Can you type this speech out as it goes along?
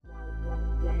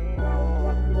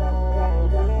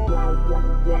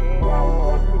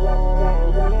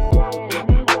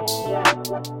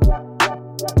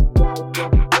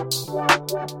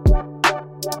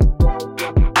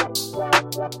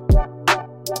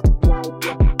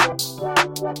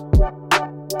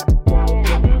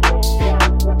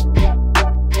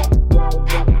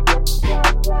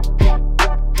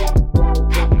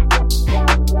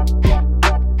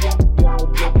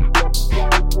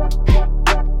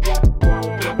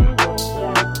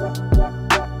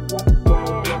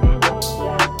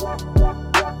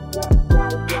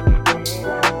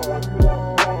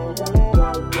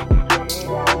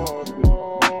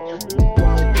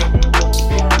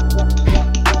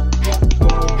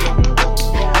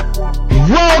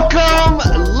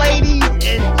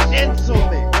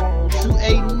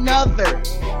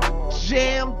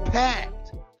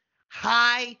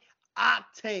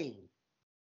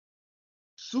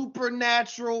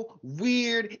supernatural,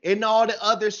 weird, and all the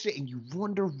other shit. And you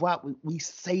wonder why we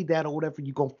say that or whatever.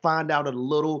 You're gonna find out a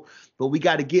little, but we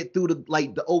got to get through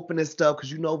the opening stuff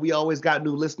because we always got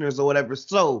new listeners or whatever.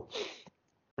 So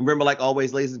remember, like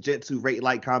always, ladies and gents, to rate,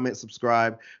 like, comment,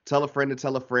 subscribe, tell a friend to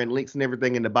tell a friend, links and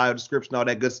everything in the bio description, all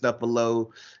that good stuff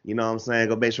below. You know what I'm saying?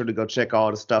 Go make sure to go check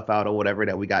all the stuff out or whatever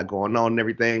that we got going on and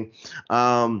everything.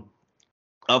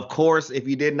 Of course, if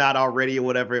you did not already or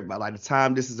whatever, by the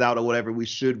time this is out or whatever, we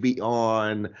should be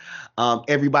on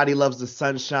Everybody Loves the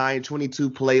Sunshine 22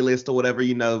 playlist or whatever,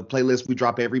 playlist we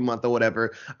drop every month or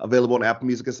whatever, available on Apple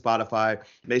Music and Spotify.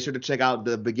 Make sure to check out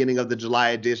the beginning of the July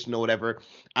edition or whatever.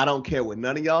 I don't care what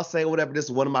none of y'all say or whatever. This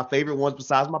is one of my favorite ones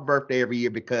besides my birthday every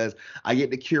year because I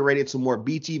get to curate it to more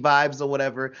beachy vibes or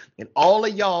whatever. And all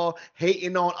of y'all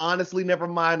hating on Honestly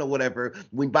Nevermind or whatever,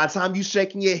 by the time you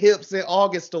shaking your hips in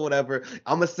August or whatever,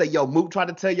 I'm going to say, yo, Mook tried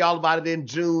to tell y'all about it in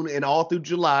June and all through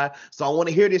July. So I want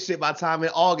to hear this shit by the time in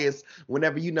August,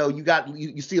 whenever,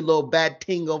 you see a little bad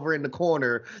ting over in the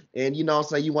corner and, what I'm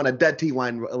saying, you want a dirty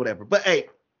wine or whatever. But hey,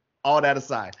 all that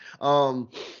aside.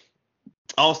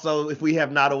 Also, if we have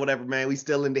not or whatever, man, we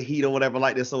still in the heat or whatever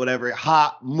like this or whatever,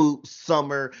 hot, moot,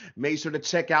 summer, make sure to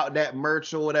check out that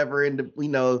merch or whatever in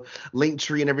the, link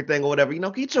tree and everything or whatever.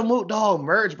 Get your Moot Dog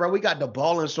merch, bro. We got the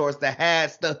balling shorts, the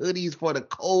hats, the hoodies for the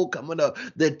cold coming up,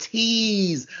 the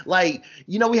tees. Like,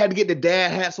 we had to get the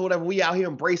dad hats or whatever. We out here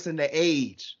embracing the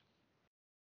age.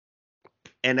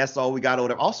 And that's all we got over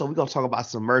there. Also, we're going to talk about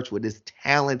some merch with this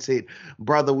talented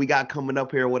brother we got coming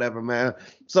up here or whatever, man.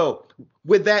 So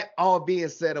with that all being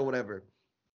said or whatever,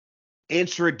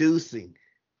 introducing,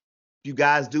 if you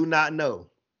guys do not know,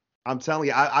 I'm telling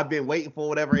you, I've been waiting for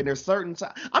whatever. And there's certain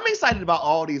times, I'm excited about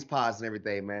all these pods and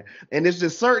everything, man. And there's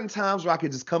just certain times where I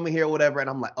could just come in here or whatever. And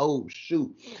I'm like, oh,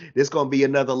 shoot, this going to be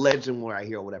another legend right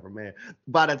here or whatever, man.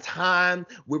 By the time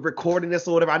we're recording this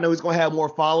or whatever, I know he's going to have more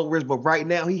followers. But right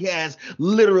now he has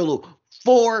literal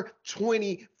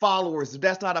 420 followers. If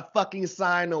that's not a fucking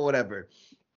sign or whatever.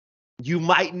 You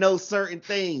might know certain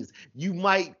things. You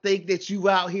might think that you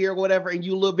out here or whatever and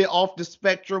you a little bit off the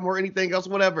spectrum or anything else,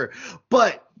 whatever.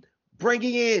 But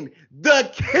bringing in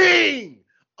the king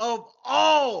of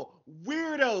all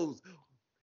weirdos,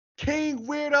 King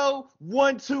Weirdo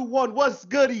 121. What's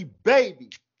goody, baby?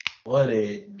 What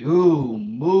it do,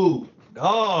 Mook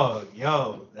Dog.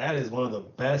 Yo, that is one of the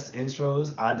best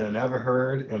intros I done ever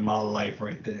heard in my life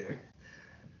right there.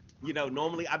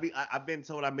 Normally I've been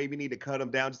told I maybe need to cut them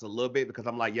down just a little bit because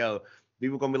I'm like, yo,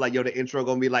 people gonna be like, yo, the intro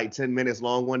gonna be like 10 minutes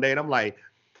long one day. And I'm like,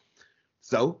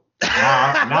 so?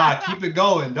 Nah, keep it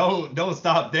going. Don't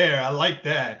stop there. I like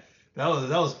that. That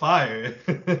was fire.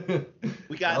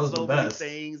 We got so many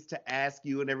things to ask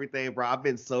you and everything, bro. I've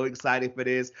been so excited for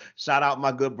this. Shout out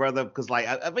my good brother, because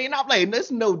I'm like,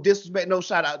 there's no disrespect, no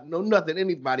shout out, no nothing,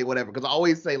 anybody, whatever. Because I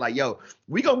always say like, yo,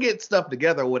 we gonna get stuff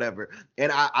together or whatever.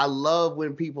 And I love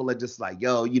when people are just like,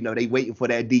 yo, they waiting for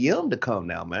that DM to come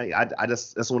now, man. I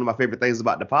just, that's one of my favorite things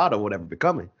about the pod or whatever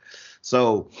becoming.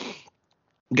 So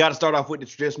got to start off with the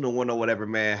traditional one or whatever,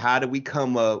 man. How did we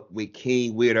come up with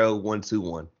King Weirdo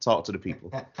 121? Talk to the people.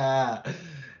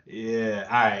 Yeah.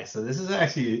 All right. So this is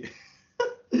actually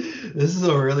this is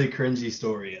a really cringy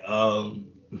story.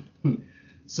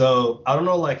 So I don't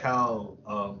know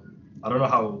I don't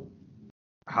know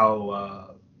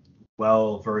how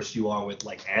well versed you are with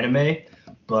like anime,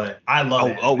 but I love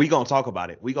anime. Oh, we gonna talk about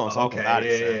it. We gonna talk about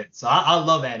it. Yeah. So I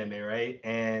love anime, right?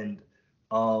 And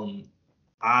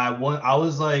I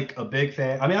was like a big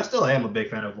fan. I mean, I still am a big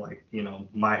fan of like,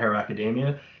 My Hero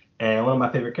Academia. And one of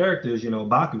my favorite characters,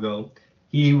 Bakugo,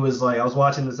 he was like, I was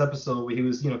watching this episode where he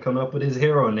was, coming up with his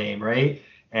hero name, right?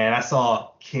 And I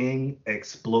saw King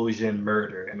Explosion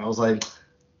Murder. And I was like,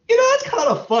 that's kind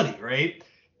of funny, right?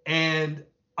 And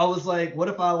I was like, what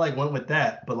if I like went with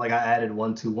that, but like I added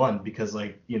 121 because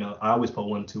like, I always put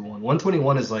 121.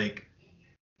 121 is like,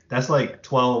 that's like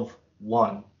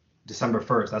 12/1. December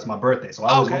 1st. That's my birthday. So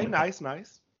I was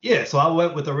nice. Yeah, so I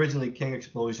went with originally King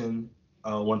Explosion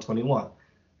 121.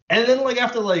 And then like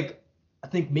after like I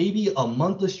think maybe a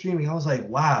month of streaming, I was like,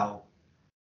 wow,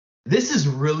 this is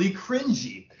really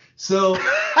cringy. So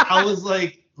I was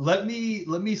like, let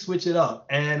me switch it up.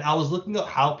 And I was looking up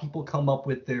how people come up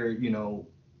with their,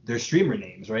 their streamer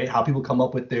names, right? How people come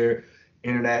up with their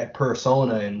internet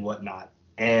persona and whatnot.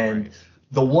 And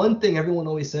the one thing everyone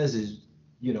always says is,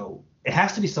 it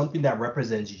has to be something that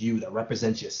represents you, that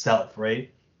represents yourself,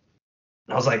 right?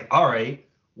 And I was like, all right,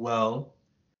 well,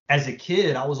 as a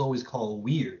kid, I was always called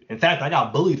weird. In fact, I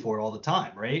got bullied for it all the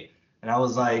time, right? And I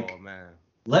was like, oh, man,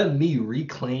 let me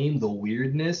reclaim the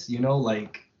weirdness,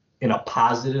 like in a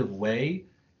positive way.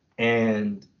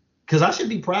 And because I should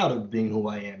be proud of being who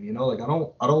I am. You know, like I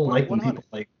don't like when 100. people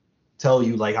like tell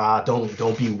you like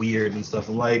don't be weird and stuff.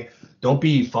 I'm like, don't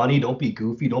be funny, don't be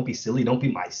goofy, don't be silly, don't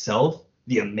be myself,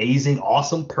 the amazing,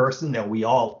 awesome person that we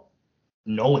all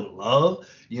know and love.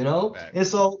 You know, Back. and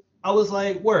so I was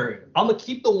like, word, I'm gonna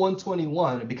keep the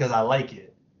 121 because I like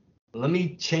it. Let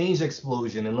me change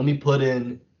Explosion and let me put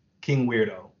in King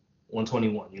Weirdo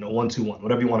 121. You know, 121,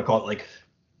 whatever you want to call it. Like,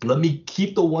 let me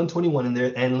keep the 121 in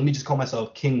there and let me just call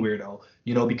myself King Weirdo,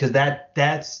 you know, because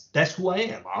that's who I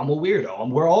am. I'm a weirdo.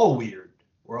 We're all weird.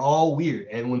 We're all weird.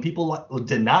 And when people like,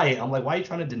 deny it, I'm like, why are you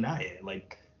trying to deny it?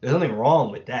 Like, there's nothing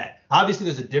wrong with that. Obviously,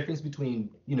 there's a difference between,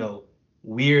 you know,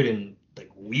 weird and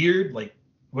like weird. Like,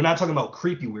 we're not talking about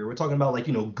creepy weird. We're talking about like,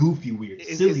 you know, goofy weird,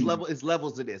 silly weird. It's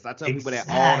levels of this. I tell people that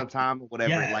all the Exactly. time or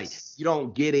whatever. Like, Yes. you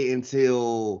don't get it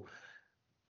until,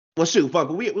 well, shoot, fuck,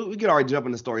 but we can already jump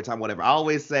into story time, whatever. I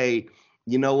always say,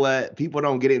 you know what? People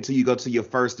don't get it until you go to your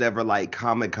first ever like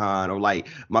Comic-Con or like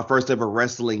my first ever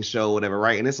wrestling show, whatever,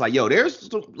 right? And it's like, yo, there's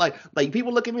like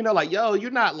people look at me and they're like, yo, you're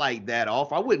not like that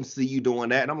off. I wouldn't see you doing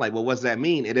that. And I'm like, well, what's that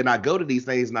mean? And then I go to these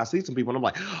things and I see some people and I'm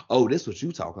like, oh, this what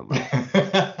you talking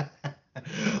about.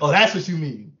 Oh, that's what you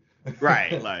mean.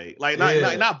 Right, like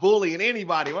not bullying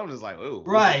anybody. I'm just like, oh,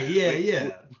 right,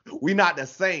 yeah. We not the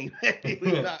same.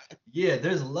 We not. Yeah,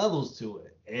 there's levels to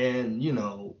it, and you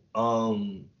know,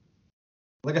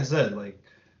 like I said, like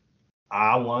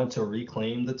I wanted to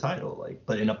reclaim the title, like,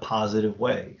 but in a positive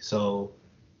way. So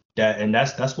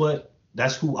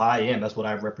that's who I am. That's what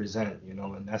I represent, you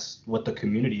know, and that's what the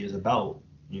community is about,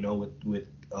 you know,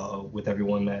 with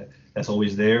everyone that's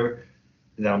always there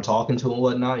that I'm talking to and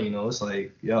whatnot. You know, it's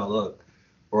like, yo, look,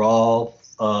 we're all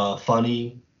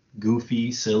funny,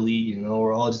 goofy, silly. You know,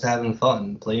 we're all just having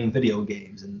fun, playing video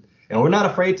games, and we're not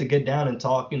afraid to get down and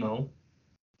talk, you know,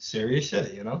 serious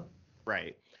shit. You know.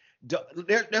 Right.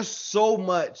 There's so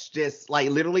much just like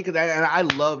literally because I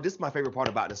love this is my favorite part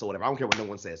about this or whatever. I don't care what no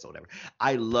one says or whatever.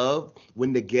 I love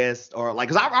when the guests are like,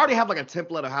 because I already have like a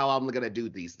template of how I'm gonna do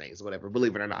these things or whatever,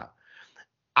 believe it or not.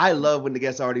 I love when the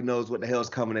guest already knows what the hell's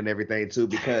coming and everything too,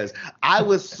 because I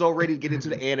was so ready to get into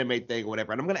the anime thing or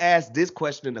whatever. And I'm gonna ask this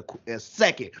question in a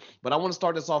second, but I want to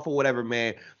start this off with whatever,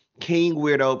 man. King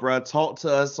Weirdo, bro, talk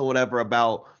to us or whatever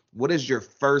about what is your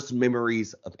first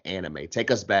memories of anime? Take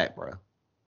us back, bro.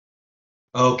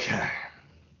 Okay.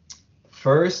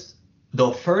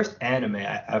 The first anime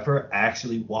I ever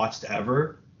actually watched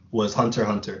ever was Hunter x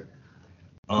Hunter.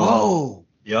 Whoa.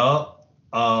 Yup.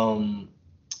 The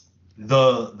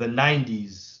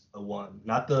 90s one,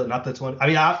 not the 20. I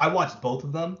mean, I watched both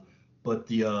of them, but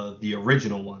the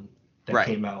original one that Right.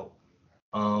 came out.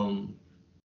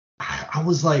 I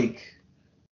was like,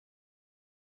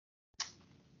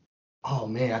 oh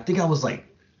man, I think I was like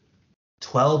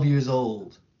 12 years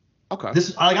old. Okay.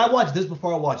 I watched this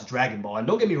before I watched Dragon Ball, and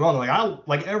don't get me wrong,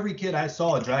 like every kid I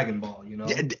saw a Dragon Ball, you know.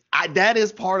 Yeah, that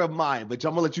is part of mine, but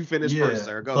I'm gonna let you finish first,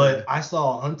 sir. Go ahead. But I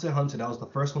saw Hunter x Hunter. That was the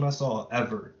first one I saw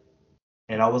ever,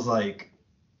 and I was like,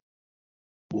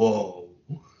 whoa.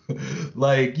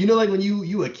 Like, you know, like when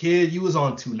you a kid, you was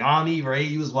on Toonami, right?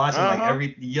 You was watching like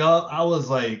I was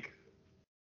like,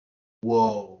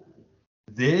 whoa,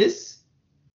 this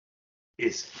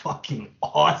is fucking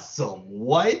awesome.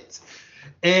 What?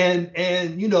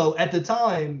 And you know, at the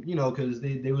time, you know, because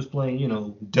they was playing, you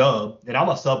know, dub, and I'm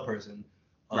a sub person.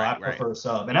 I prefer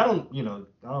sub, and I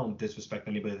don't disrespect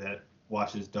anybody that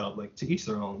watches dub. Like, to each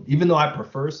their own. Even though I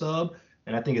prefer sub,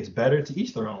 and I think it's better, to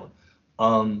each their own.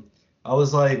 I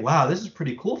was like, wow, this is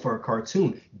pretty cool for a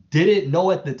cartoon. Didn't know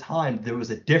at the time there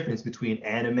was a difference between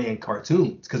anime and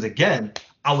cartoons, because again,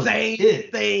 I was a kid.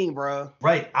 Same thing, bro.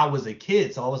 Right, I was a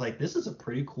kid, so I was like, this is a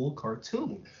pretty cool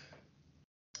cartoon.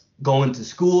 Going to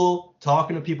school,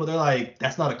 talking to people, they're like,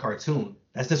 that's not a cartoon.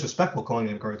 That's disrespectful calling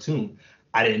it a cartoon.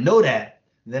 I didn't know that.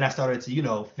 Then I started to, you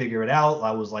know, figure it out.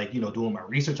 I was like, you know, doing my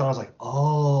research on it. I was like,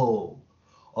 oh,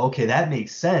 okay, that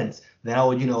makes sense. Then I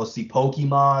would, you know, see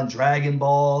Pokemon, Dragon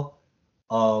Ball.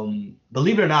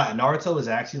 Believe it or not, Naruto is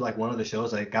actually like one of the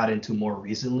shows I got into more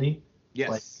recently.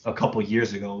 Yes. Like a couple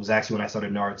years ago. It was actually when I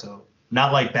started Naruto.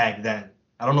 Not like back then.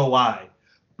 I don't know why.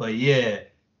 But yeah.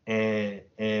 And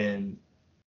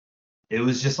it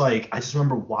was just like, I just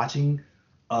remember watching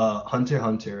Hunter x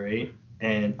Hunter, right?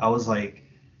 And I was like,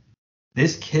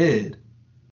 this kid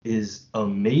is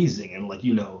amazing. And like,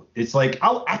 you know, it's like,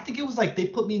 I think it was like they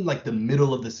put me in like the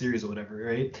middle of the series or whatever,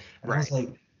 right? And I was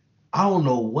like, I don't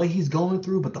know what he's going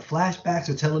through, but the flashbacks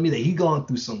are telling me that he's going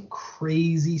through some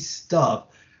crazy stuff.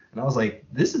 And I was like,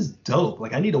 this is dope.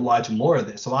 Like, I need to watch more of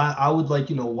this. So I would like,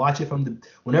 you know, watch it from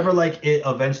whenever like it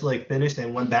eventually like finished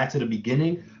and went back to the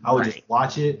beginning, I would just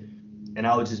watch it and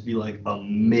I would just be like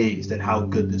amazed at how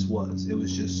good this was. It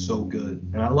was just so good,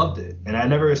 and I loved it. And I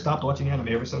never stopped watching anime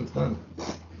ever since then.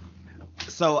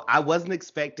 So I wasn't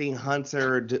expecting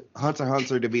Hunter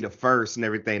Hunter to be the first and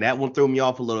everything. That one threw me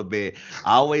off a little bit.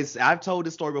 I've told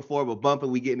this story before, but Bumpin',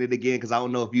 we getting it again because I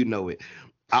don't know if you know it.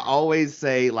 I always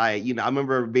say, like, I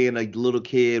remember being a little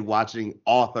kid watching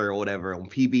Author or whatever on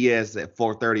PBS at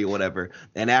 4:30 or whatever,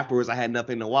 and afterwards I had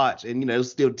nothing to watch, and it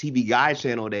was still TV Guide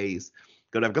channel days,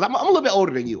 because I'm a little bit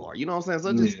older than you are, you know what I'm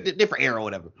saying? So just different era or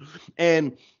whatever,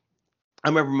 and I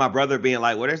remember my brother being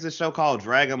like, well, there's this show called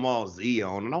Dragon Ball Z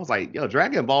on. And I was like, yo,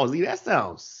 Dragon Ball Z, that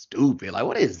sounds stupid. Like,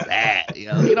 what is that?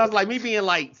 It's like me being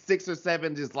like 6 or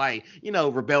 7, just like,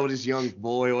 rebellious young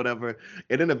boy or whatever.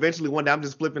 And then eventually one day I'm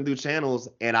just flipping through channels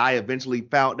and I eventually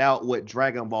found out what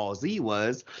Dragon Ball Z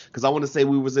was. Because I want to say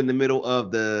we was in the middle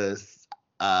of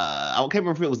I can't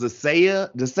remember if it was the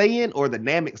Saiyan or the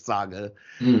Namek saga.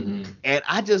 Mm-hmm. And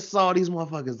I just saw these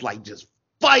motherfuckers like just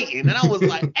fighting, and I was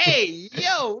like, hey,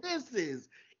 yo, this is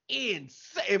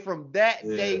insane. And from that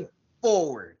day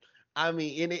forward, I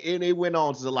mean, and it went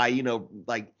on to like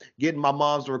getting my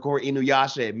moms to record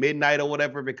Inuyasha at midnight or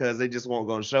whatever, because they just weren't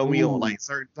going to show me on like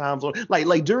certain times, or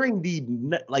like during the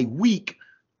like week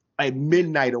at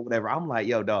midnight or whatever. I'm like,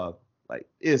 yo, dog, like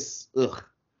it's ugh.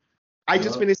 I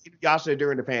just finished Inuyasha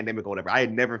during the pandemic or whatever. I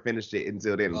had never finished it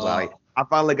until then. So like, I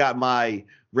finally got my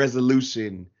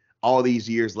resolution all these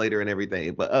years later and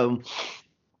everything. But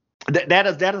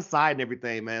that aside and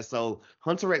everything, man. So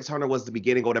Hunter x Hunter was the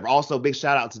beginning or whatever. Also, big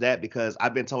shout out to that, because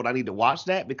I've been told I need to watch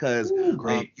that, because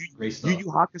great stuff. Yu Yu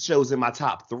Hakusho's in my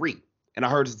top 3, and I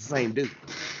heard it's the same dude.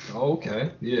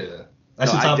 Okay, yeah,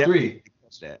 that's your top 3.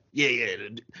 That. Yeah.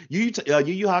 Yu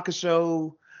Yu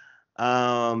Hakusho,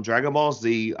 Dragon Ball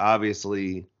Z,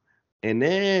 obviously, and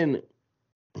then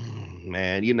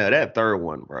man, that third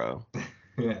one, bro.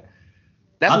 Yeah.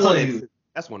 That's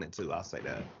 1 and 2. I'll say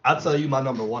that. I'll tell you my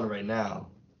number 1 right now.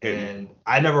 And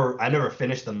I never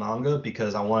finished the manga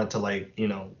because I wanted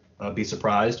to be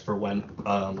surprised for when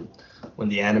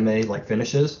the anime like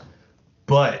finishes.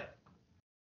 But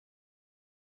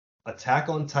Attack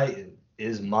on Titan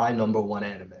is my number 1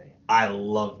 anime. I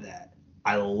love that.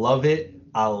 I love it.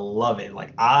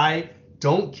 Like, I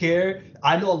don't care.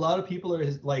 I know a lot of people are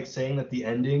like saying that the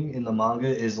ending in the manga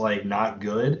is like not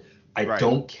good. I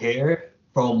don't care.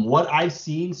 From what I've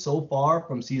seen so far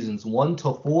from seasons 1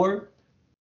 to 4,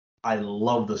 I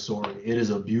love the story. It is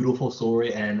a beautiful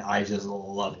story, and I just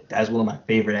love it. That's one of my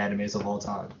favorite animes of all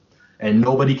time. And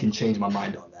nobody can change my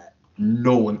mind on that.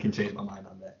 No one can change my mind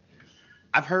on that.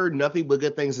 I've heard nothing but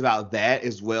good things about that,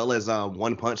 as well as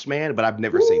One Punch Man, but I've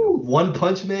never seen it. One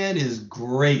Punch Man is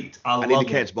great. I need to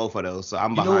catch both of those, so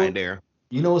I'm behind there.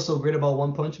 You know what's so great about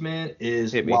One Punch Man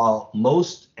is, while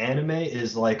most anime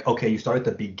is like, okay, you start at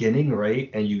the beginning,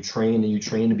 right? And you train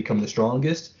to become the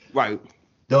strongest. Right.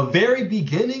 The very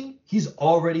beginning, he's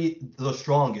already the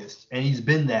strongest. And he's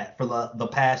been that for the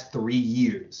past 3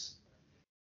 years.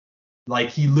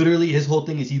 Like, his whole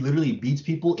thing is he literally beats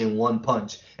people in one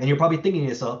punch. And you're probably thinking to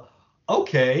yourself,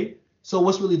 okay, so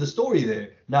what's really the story there?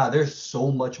 Nah, there's so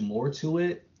much more to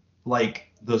it. Like,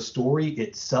 the story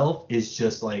itself is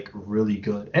just like really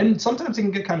good. And sometimes it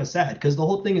can get kind of sad, because the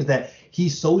whole thing is that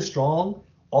he's so strong.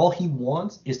 All he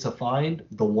wants is to find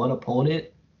the one opponent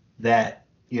that,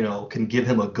 can give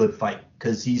him a good fight,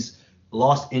 because he's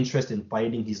lost interest in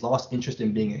fighting. He's lost interest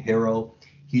in being a hero.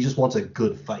 He just wants a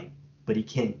good fight, but he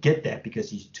can't get that because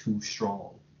he's too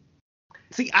strong.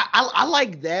 See, I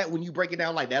like that when you break it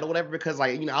down like that or whatever, because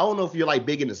like, I don't know if you're like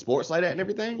big into sports like that and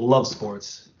everything. Love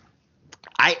sports.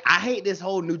 I hate this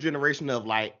whole new generation of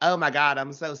like, oh my God,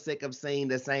 I'm so sick of seeing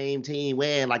the same team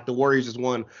win. Like the Warriors just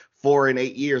won 4 in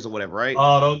 8 years or whatever, right?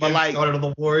 Oh, don't get me started on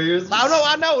the Warriors. I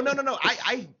know. No.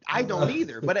 I don't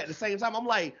either. But at the same time, I'm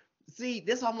like, see,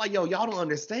 I'm like, yo, y'all don't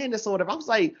understand this or whatever. I was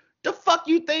like, the fuck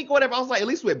you think, whatever. I was like, at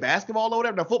least with basketball or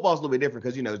whatever. Now, football's a little bit different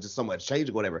because, there's just so much change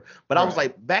or whatever. But I was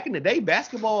like, back in the day,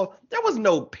 basketball, there was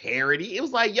no parity. It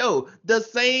was like, yo, the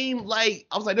same, like,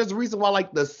 I was like, there's a reason why,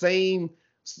 like, the same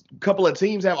couple of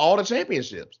teams have all the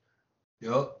championships.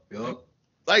 Yup.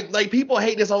 Like people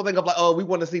hate this whole thing of like, oh, we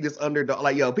want to see this underdog.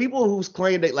 Like, yo, people who's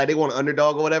claim they want an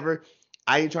underdog or whatever.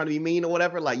 I ain't trying to be mean or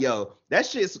whatever. Like, yo, that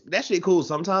shit cool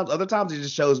sometimes. Other times it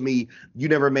just shows me you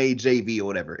never made JV or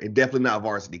whatever, and definitely not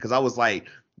varsity. Because I was like,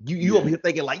 you over here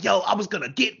thinking like, yo, I was gonna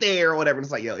get there or whatever. And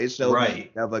it's like, yo, it showed me you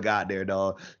never got there,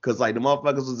 dog. Because like the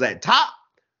motherfuckers was at top,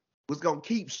 was gonna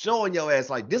keep showing your ass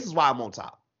like, this is why I'm on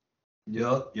top.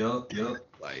 Yup.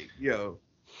 Like, yo.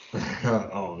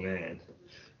 Oh man.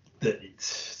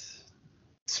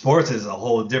 Sports is a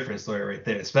whole different story right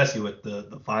there, especially with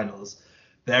the finals.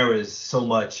 There was so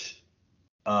much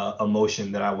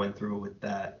emotion that I went through with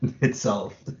that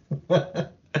itself.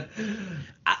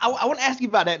 I want to ask you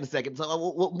about that in a second. So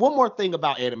one more thing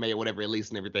about anime or whatever, at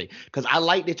least and everything, because I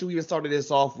like that you even started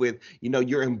this off with,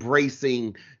 you're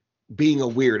embracing being a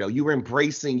weirdo. You're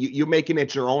embracing, you're making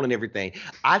it your own and everything.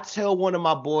 I tell one of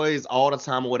my boys all the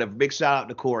time or whatever, big shout out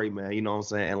to Corey, man, you know what I'm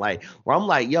saying? And like, where I'm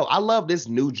like, yo, I love this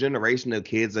new generation of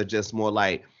kids are just more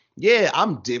like, yeah,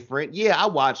 I'm different. Yeah, I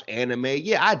watch anime.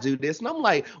 Yeah, I do this. And I'm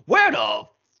like, where the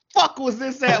fuck was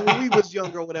this at when we was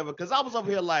younger or whatever? Because I was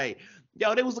over here like,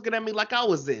 yo, they was looking at me like I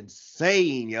was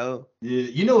insane, yo. Yeah,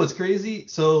 you know what's crazy?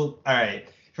 So, all right,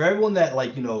 for everyone that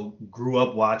like, grew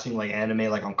up watching like anime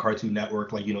like on Cartoon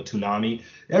Network, like, Toonami,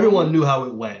 everyone knew how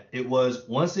it went. It was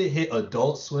once it hit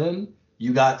Adult Swim,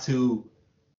 you got to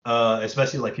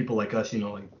especially like people like us,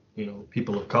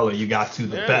 people of color, you got to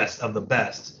the best of the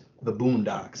best, the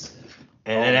Boondocks.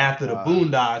 And then after the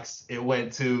Boondocks, it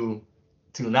went to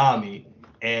Toonami,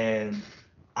 and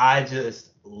I just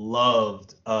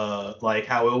loved like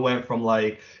how it went from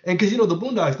like, and because the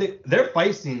Boondocks, their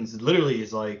fight scenes literally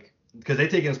is like, because they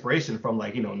take inspiration from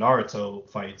like Naruto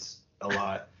fights a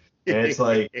lot, and it's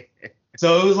like,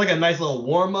 so it was like a nice little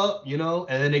warm up, and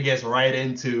then it gets right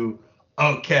into,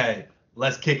 okay,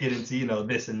 let's kick it into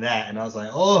this and that, and I was like,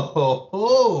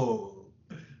 oh,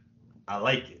 I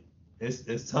like it.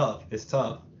 It's tough. It's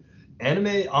tough.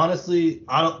 Anime, honestly,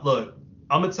 I don't look.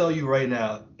 I'm gonna tell you right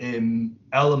now. In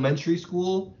elementary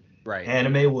school, right,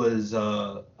 anime was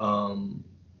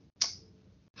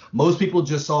most people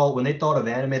just saw, when they thought of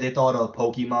anime, they thought of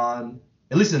Pokemon.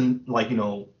 At least in like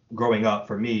growing up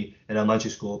for me in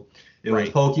elementary school, it was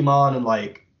Pokemon and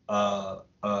like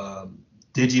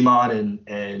Digimon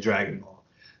and Dragon Ball.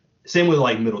 Same with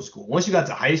like middle school. Once you got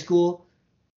to high school,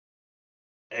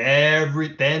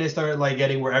 then it started like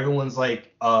getting where everyone's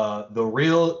like the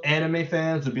real anime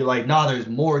fans would be like, nah, there's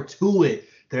more to it.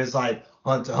 There's like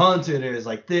Hunter x Hunter, there's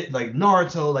like like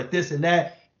Naruto, like this and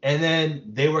that. And then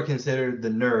they were considered the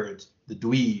nerds, the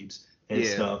dweebs and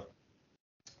stuff.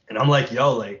 And I'm like,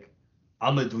 yo, like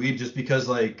I'm a dweeb just because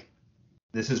like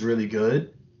this is really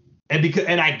good.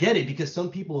 And I get it, because some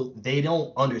people, they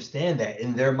don't understand that.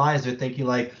 In their minds, they're thinking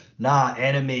like, nah,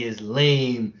 anime is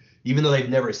lame, even though they've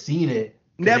never seen it.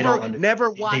 Never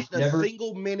watched a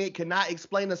single minute, cannot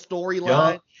explain a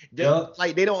storyline.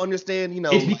 Like they don't understand,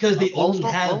 It's because they only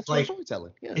have like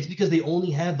storytelling. Yeah. It's because they only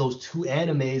have those two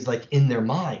animes like in their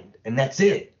mind, and that's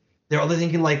it. They're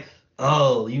thinking like,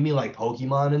 oh, you mean like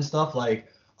Pokemon and stuff? Like,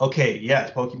 okay, yes,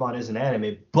 Pokemon is an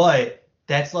anime, but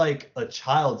that's like a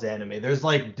child's anime. There's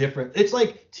like different. It's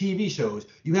like TV shows.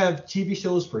 You have TV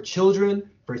shows for children,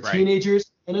 for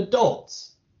teenagers, and adults.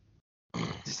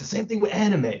 It's the same thing with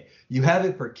anime. You have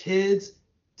it for kids,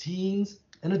 teens,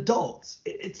 and adults.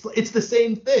 It's the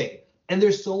same thing. And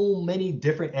there's so many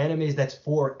different animes that's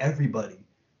for everybody.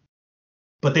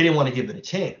 But they didn't want to give it a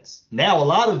chance. Now a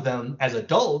lot of them, as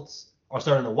adults, are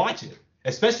starting to watch it,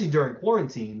 especially during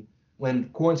quarantine. When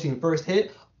quarantine first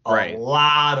hit, a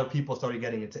lot of people started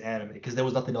getting into anime because there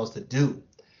was nothing else to do.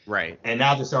 Right. And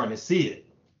now they're starting to see it.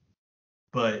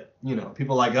 But,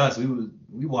 people like us,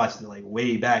 we watched it like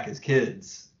way back as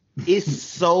kids. It's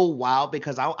so wild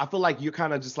because I feel like you're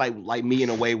kind of just like me in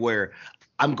a way where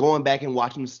I'm going back and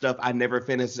watching stuff I never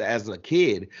finished as a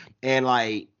kid. And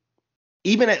like,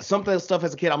 even at some of the stuff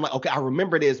as a kid, I'm like, okay, I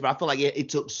remember this, but I feel like it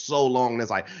took so long. And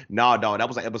it's like, nah, dog, that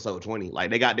was like episode 20. Like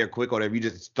they got there quick or whatever. You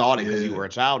just thought it because you were a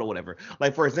child or whatever.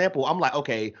 Like, for example, I'm like,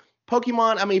 okay,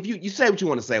 Pokemon, I mean, if you say what you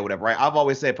want to say or whatever, right? I've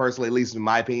always said personally, at least in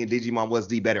my opinion, Digimon was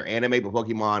the better anime, but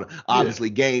Pokemon, obviously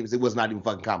games, it was not even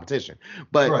fucking competition.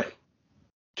 But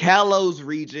Kalos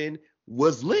region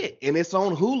was lit and it's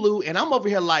on Hulu, and I'm over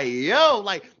here like, yo,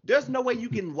 like there's no way you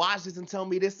can watch this and tell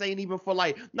me this ain't even for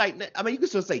like I mean, you can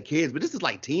still say kids, but this is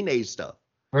like teenage stuff.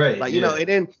 Right. Like, and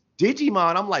then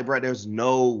Digimon, I'm like, bro, there's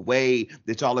no way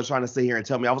that y'all are trying to sit here and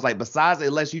tell me. I was like, besides,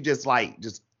 unless you just like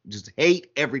just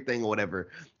hate everything or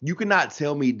whatever, you cannot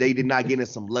tell me they did not get in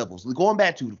some levels. Going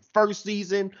back to the first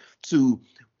season to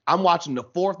I'm watching the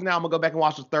fourth now. I'm gonna go back and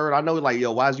watch the third. I know, like,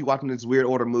 yo, why is you watching this weird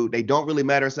order mood? They don't really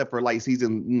matter except for like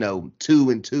season, 2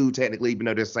 and 2, technically, even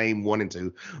though they're same 1 and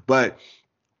 2. But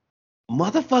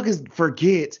motherfuckers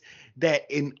forget that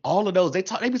in all of those, they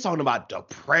be talking about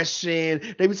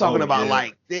depression. They be talking about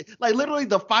like literally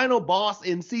the final boss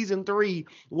in season 3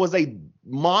 was a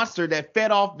monster that fed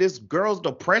off this girl's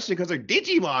depression because her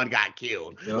Digimon got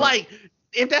killed. Yep. Like,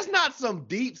 if that's not some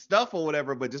deep stuff or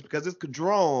whatever, but just because it's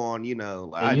drawn,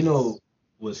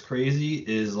 what's crazy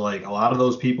is like a lot of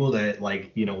those people that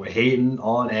like, were hating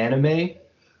on anime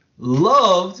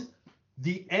loved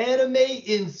the anime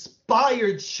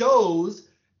inspired shows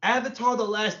Avatar: The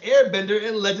Last Airbender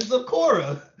and Legends of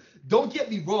Korra. Don't get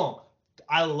me wrong.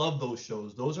 I love those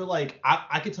shows. Those are like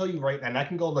I can tell you right, and I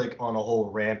can go like on a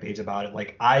whole rampage about it.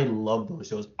 Like I love those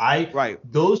shows.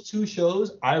 Those two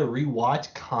shows I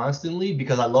rewatch constantly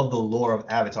because I love the lore of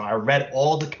Avatar. I read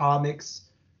all the comics.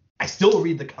 I still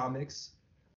read the comics.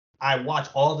 I watch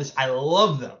all this. I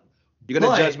love them. You're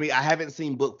gonna judge me. I haven't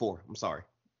seen book 4. I'm sorry.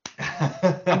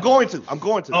 I'm going to.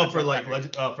 Oh, for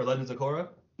Legends of Korra?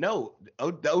 No,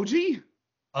 the OG.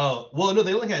 Oh, well, no,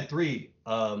 they only had 3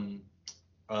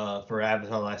 for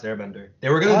Avatar: The Last Airbender. They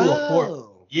were gonna do a 4th.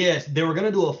 Yes, they were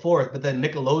gonna do a 4th, but then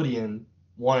Nickelodeon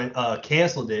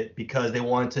canceled it because they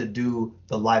wanted to do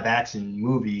the live action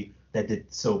movie that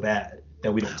did so bad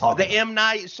that we don't talk about. The M.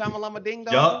 Night Shyamalan ding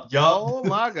dong. Yup. Oh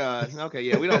my God. Okay,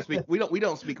 yeah, we don't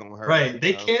speak on her. Right.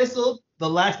 They canceled The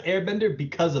Last Airbender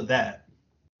because of that.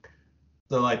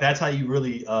 So like that's how you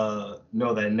really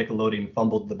know that Nickelodeon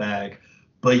fumbled the bag.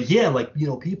 But yeah, like, you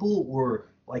know, people were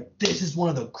like, this is one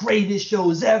of the greatest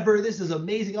shows ever. This is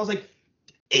amazing. I was like,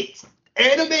 it's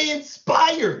anime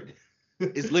inspired.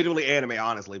 It's literally anime,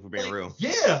 honestly, for being real.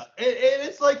 Yeah. And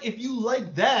it's like, if you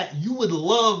like that, you would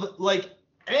love like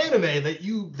anime that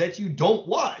you don't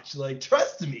watch. Like,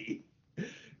 trust me.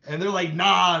 And they're like,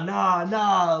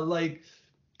 nah. Like,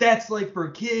 that's like for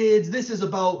kids. This is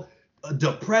about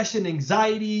depression,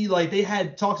 anxiety. Like, they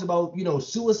had talks about, you know,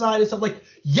 suicide and stuff. Like,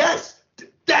 yes.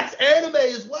 That's anime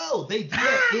as well. They do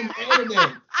that in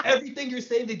anime. Everything you're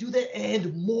saying, they do that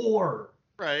and more.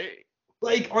 Right.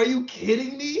 Like, are you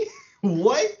kidding me?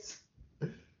 What?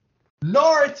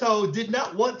 Naruto did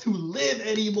not want to live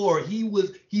anymore. He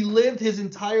lived his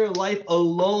entire life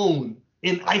alone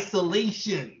in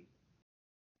isolation.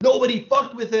 Nobody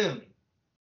fucked with him.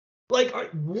 Like,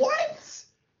 what?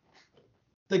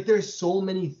 Like, there's so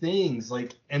many things.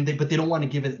 Like, but they don't want to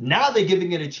give it. Now they're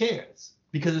giving it a chance.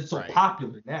 Because it's so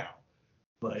popular now.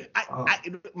 But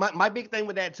my big thing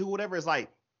with that too, whatever, is like,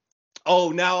 oh,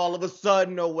 now all of a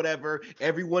sudden or whatever,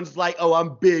 everyone's like, oh,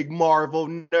 I'm big Marvel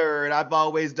nerd. I've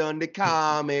always done the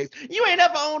comics. You ain't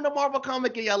ever owned a Marvel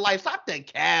comic in your life. Stop that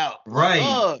cap.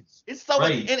 Right. It's so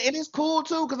and it's cool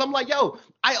too, because I'm like, yo,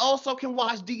 I also can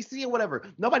watch DC or whatever.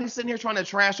 Nobody's sitting here trying to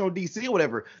trash on DC or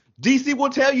whatever. DC will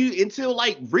tell you until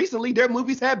like recently their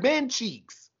movies have been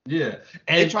cheeks. Yeah,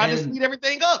 and they tried to speed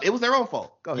everything up. It was their own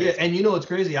fault. Go ahead. Yeah, and you know what's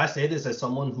crazy? I say this as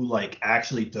someone who like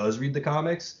actually does read the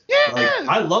comics. Yeah. Like,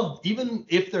 I love, even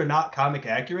if they're not comic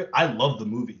accurate, I love the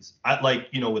movies. I like,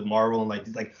 you know, with Marvel and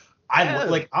like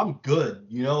I'm good,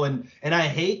 you know, and I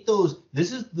hate those.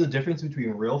 This is the difference between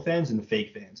real fans and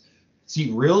fake fans.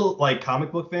 See, real like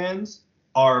comic book fans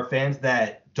are fans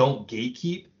that don't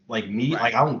gatekeep. Like me,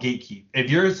 like I don't gatekeep. If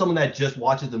you're someone that just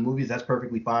watches the movies, that's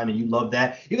perfectly fine, and you love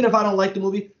that. Even if I don't like the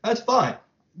movie, that's fine.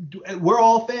 We're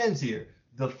all fans here.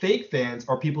 The fake fans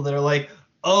are people that are like,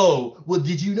 oh, well,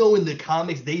 did you know in the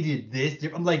comics they did this?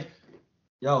 I'm like,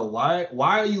 yo, why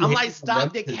are you? I'm like,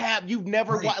 stop the cap. You've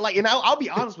never watched, like, and I'll be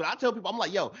honest with you. I tell people, I'm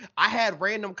like, yo, I had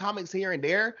random comics here and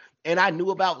there, and I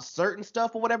knew about certain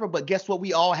stuff or whatever. But guess what?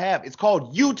 We all have. It's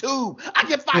called YouTube. I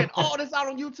can find all this out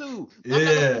on YouTube.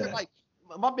 Yeah. Like,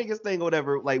 my biggest thing or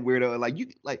whatever, like, weirdo, like, you,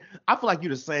 like, I feel like you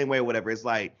the same way or whatever. It's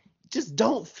like, just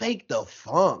don't fake the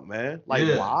funk, man.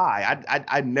 Like, why?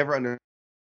 I never understand.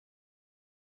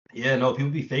 Yeah, no,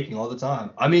 people be faking all the time.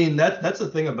 I mean, that's the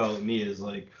thing about me is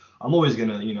like, I'm always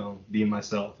gonna, you know, be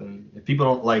myself, and if people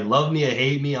don't like love me or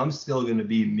hate me, I'm still gonna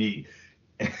be me.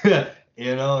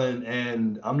 You know,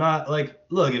 and I'm not like,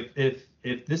 look,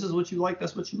 if this is what you like,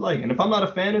 that's what you like, and if I'm not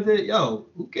a fan of it, yo,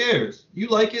 who cares? You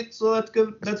like it, so that's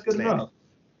good enough.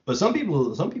 But some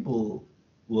people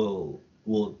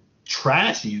will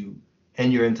trash you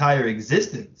and your entire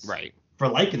existence for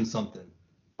liking something.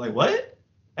 Like, what?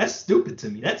 That's stupid to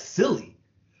me. That's silly.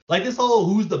 Like this whole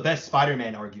who's the best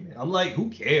Spider-Man argument. I'm like, who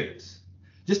cares?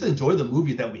 Just enjoy the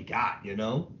movies that we got, you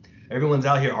know? Everyone's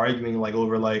out here arguing like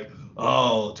over like,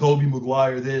 oh, Tobey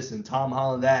Maguire this and Tom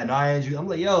Holland that and Andrew. I'm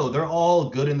like, yo, they're all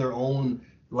good in their own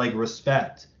like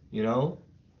respect, you know?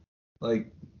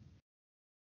 Like,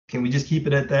 can we just keep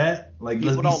it at that? Like,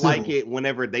 people don't like it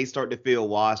whenever they start to feel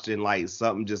washed and like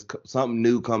something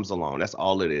new comes along. That's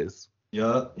all it is.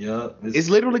 Yeah. It's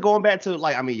literally going back to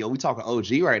like, I mean, yo, we talking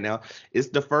OG right now. It's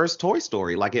the first Toy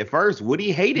Story. Like at first,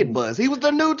 Woody hated Buzz. He was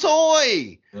the new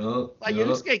toy. Like, you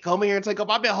just can't come here and take up.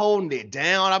 I've been holding it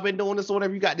down. I've been doing this or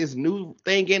whatever. You got this new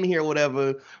thing in here or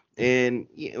whatever. And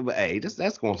yeah, but hey,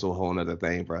 that's going to a whole nother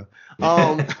thing, bro.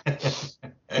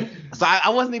 So I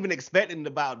wasn't even expecting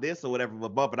about this or whatever,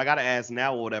 but I gotta ask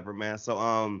now or whatever, man. So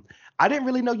I didn't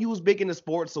really know you was big into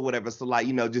sports or whatever. So like,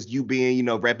 just you being,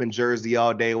 repping Jersey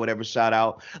all day or whatever, shout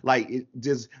out. Like,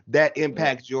 does that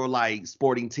impact your like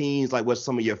sporting teams? Like, what's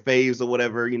some of your faves or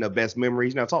whatever, best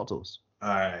memories? Talk to us. All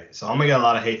right, so I'm gonna get a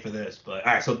lot of hate for this, but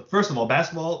all right. So first of all,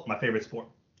 basketball, my favorite sport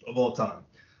of all time.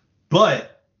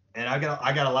 But and I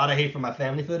got a lot of hate from my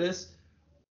family for this.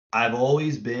 I've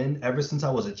always been, ever since I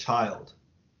was a child,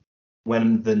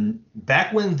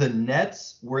 back when the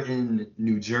Nets were in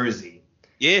New Jersey.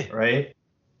 Yeah. Right.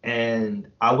 And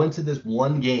I went to this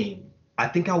one game. I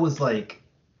think I was like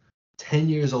 10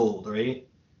 years old, right?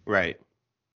 Right.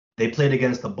 They played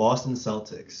against the Boston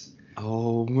Celtics.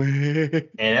 Oh man.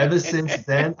 And ever since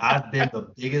then, I've been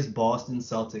the biggest Boston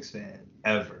Celtics fan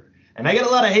ever. And I get a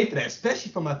lot of hate for that,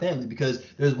 especially from my family, because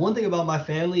there's one thing about my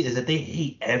family is that they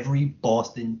hate every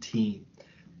Boston team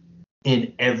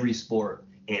in every sport.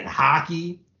 In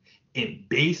hockey, in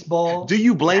baseball. Do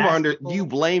you blame do you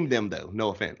blame them though? No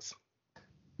offense.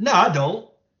 No, I don't.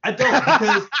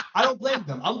 Because I don't blame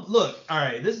them. Look, all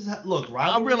right,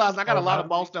 I realize I got a lot of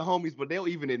Boston homies, but they'll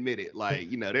even admit it. Like,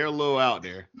 they're a little out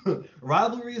there.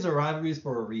 Rivalries are rivalries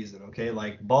for a reason, okay?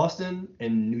 Like Boston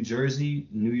and New Jersey,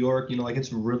 New York, like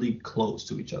it's really close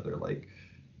to each other. Like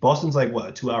Boston's like what,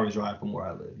 a 2 hour drive from where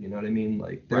I live. You know what I mean?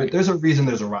 Like there's a reason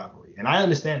there's a rivalry. And I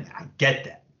understand that. I get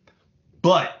that.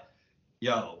 But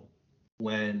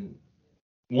when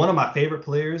one of my favorite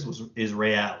players is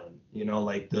Ray Allen,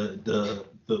 like the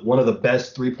one of the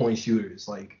best 3-point shooters,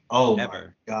 like, oh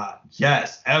ever. My God,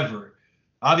 yes, ever.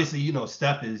 Obviously,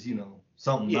 Steph is,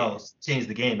 something else, changed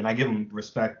the game, and I give him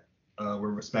respect where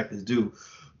respect is due.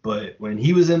 But when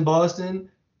he was in Boston,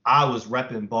 I was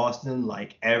repping Boston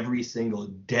like every single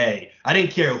day. I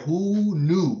didn't care who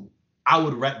knew. I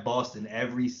would rep Boston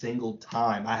every single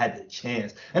time I had the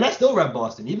chance. And I still rep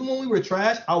Boston. Even when we were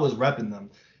trash, I was repping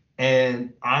them.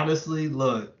 And honestly,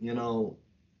 look,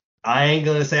 I ain't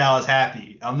going to say I was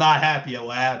happy. I'm not happy at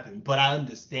what happened, but I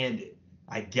understand it.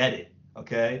 I get it.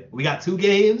 Okay? We got 2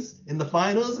 games in the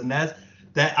finals, and that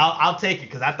I'll take it,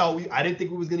 because I didn't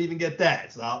think we was going to even get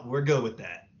that. So we're good with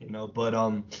that, But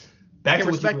back to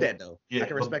respect that though. Yeah, I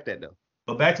can respect that though.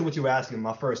 But back to what you were asking,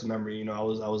 my first memory, I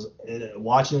was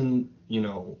watching,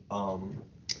 I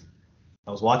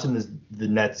was watching the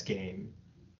Nets game.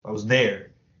 I was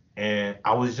there, and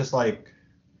I was just like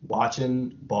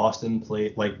watching Boston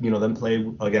play, like, them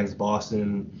play against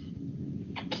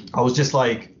Boston. I was just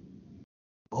like,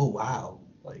 oh wow,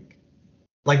 like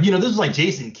this was like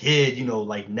Jason Kidd,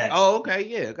 like Nets. Oh, okay,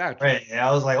 yeah, gotcha. Right, and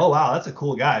I was like, oh wow, that's a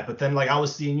cool guy. But then like I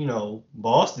was seeing,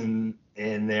 Boston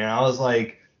in there. I was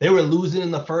like, they were losing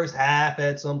in the first half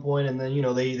at some point, and then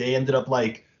they ended up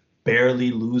like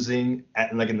barely losing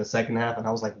in the second half, and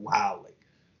I was like, wow, like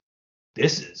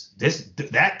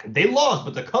they lost,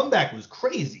 but the comeback was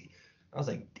crazy. I was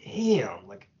like, damn,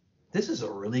 like this is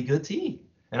a really good team.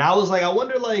 And I was like, I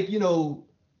wonder like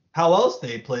how else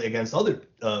they play against other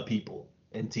people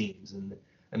and teams,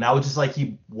 and I would just like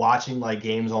keep watching like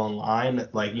games online,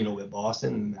 like with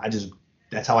Boston, and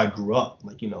that's how I grew up,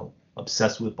 like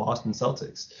obsessed with Boston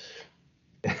Celtics.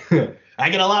 I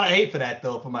get a lot of hate for that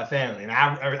though from my family, and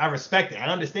I respect it. I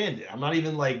understand it. I'm not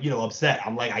even like upset.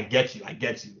 I'm like, I get you.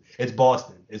 It's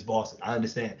Boston. I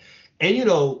understand.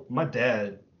 And my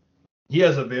dad, he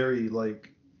has a very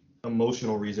like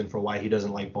emotional reason for why he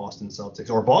doesn't like Boston Celtics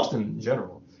or Boston in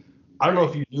general. I don't know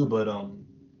if you do, but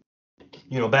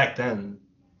back then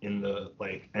in the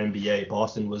like NBA,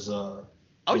 Boston was oh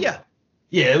yeah.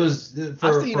 Yeah, it was.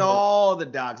 I've seen all the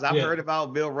docs. I've heard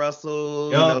about Bill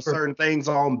Russell, certain things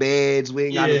on beds we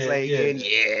ain't got to say.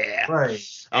 Yeah. Right.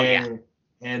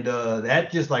 And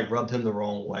that just like rubbed him the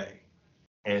wrong way.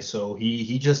 And so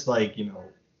he just like,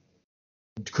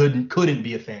 couldn't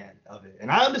be a fan of it. And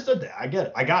I understood that. I get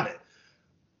it. I got it.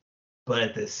 But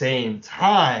at the same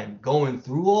time, going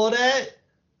through all that,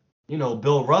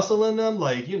 Bill Russell and them,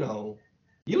 like,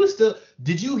 he was still.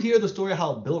 Did you hear the story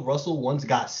how Bill Russell once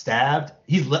got stabbed?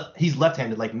 He's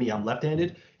left-handed like me. I'm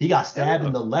left-handed. He got stabbed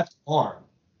in the left arm,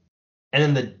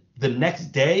 and then the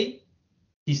next day,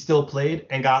 he still played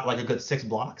and got like a good 6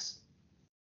 blocks.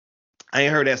 I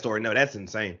ain't heard that story. No, that's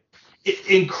insane.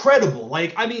 Incredible.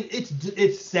 Like, I mean,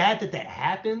 it's sad that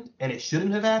happened, and it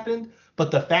shouldn't have happened.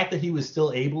 But the fact that he was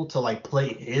still able to like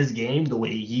play his game the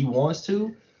way he wants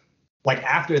to, like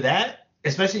after that,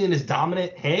 especially in his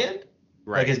dominant hand.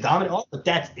 Right. Like his dominant arm, but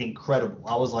that's incredible.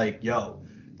 I was like, yo,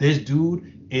 this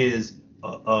dude is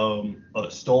a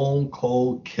stone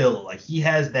cold killer. Like he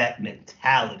has that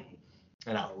mentality,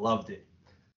 and I loved it.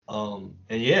 And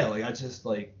yeah, like I just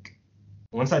like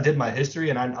once I did my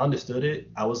history and I understood it,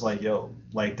 I was like, yo,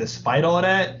 like despite all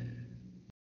that,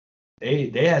 they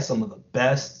had some of the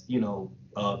best,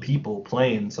 people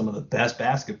playing some of the best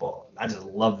basketball. I just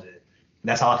loved it.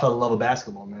 That's how I fell in love with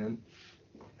basketball, man.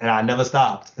 And I never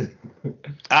stopped.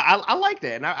 I like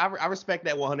that, and I respect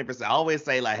that 100%. I always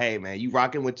say like, hey man, you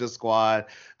rocking with your squad,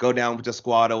 go down with your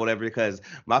squad or whatever. Because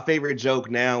my favorite joke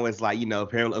now is like,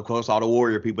 apparently of course all the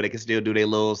Warrior people, they can still do their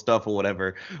little stuff or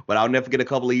whatever. But I'll never forget a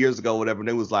couple of years ago, whatever, and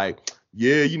it was like,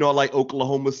 yeah, I like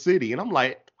Oklahoma City, and I'm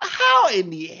like, how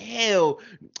in the hell?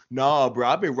 Nah, bro,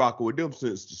 I've been rocking with them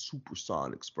since the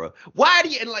Supersonics, bro. Why do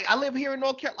you, and like, I live here in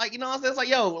North Carolina, like, what I'm saying? It's like,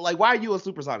 yo, like, why are you a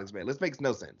Supersonics fan? This makes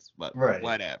no sense, but Right.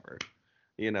 whatever.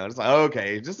 It's like,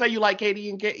 okay, just say you like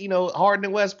KD and Harden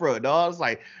and Westbrook, dog. It's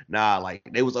like, nah, like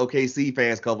they was OKC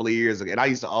fans a couple of years ago, and I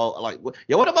used to all like,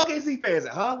 yo, what about OKC fans?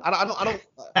 Huh? I don't.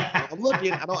 I'm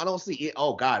looking. I don't see it.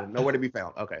 Oh God, nowhere to be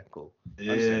found. Okay, cool.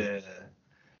 Yeah.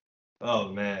 Oh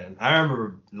man, I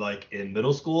remember like in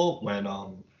middle school when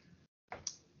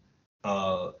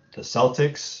the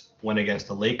Celtics went against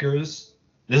the Lakers.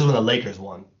 This is when the Lakers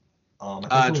won.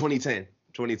 2010.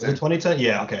 2010. 2010?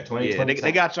 Yeah, okay. 2010. Yeah,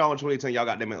 they got y'all in 2010. Y'all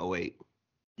got them in 08.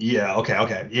 Yeah,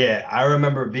 okay. Yeah, I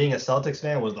remember being a Celtics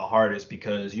fan was the hardest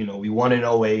because, we won in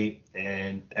 08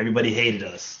 and everybody hated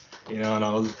us.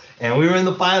 And we were in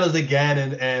the finals again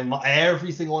and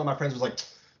every single one of my friends was like,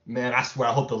 man, I swear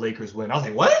I hope the Lakers win. I was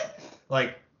like, what?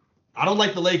 Like, I don't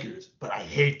like the Lakers, but I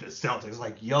hate the Celtics.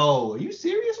 Like, yo, are you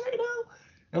serious right now?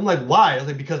 And I'm like, why? I was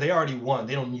like, because they already won.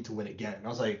 They don't need to win again. And I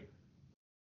was like,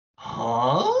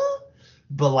 huh?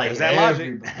 But like,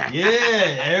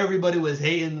 everybody was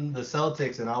hating the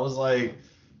Celtics, and I was like,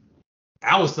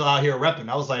 I was still out here repping.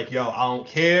 I was like, yo, I don't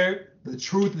care. The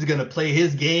truth is gonna play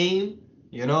his game.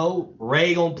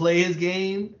 Ray gonna play his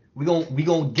game. We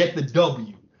gonna get the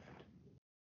W.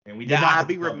 And we did. I'd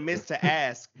be remiss to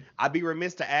ask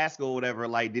or whatever.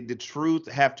 Like, did the truth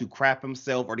have to crap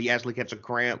himself, or did he actually catch a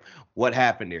cramp? What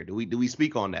happened there? Do we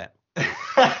speak on that?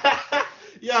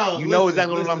 Yo,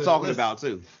 exactly what I'm talking about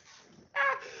too.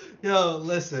 Yo,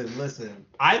 listen.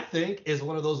 I think it's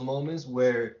one of those moments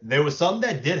where there was some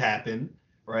that did happen,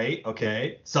 right?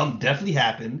 Okay. Some definitely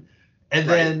happened. And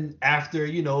then after,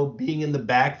 being in the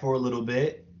back for a little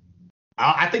bit,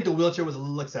 I think the wheelchair was a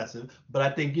little excessive. But I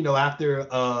think, after,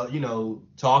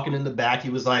 talking in the back,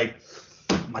 he was like,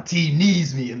 my team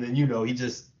needs me. And then, he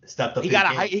just stepped up. He got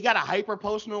a hyper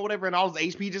potion or whatever, and all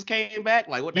his HP just came back.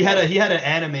 Like what? He had an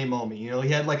anime moment. He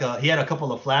had a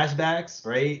couple of flashbacks,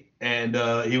 right? And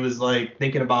he was like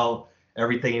thinking about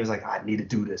everything. He was like, I need to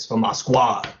do this for my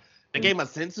squad. They gave him a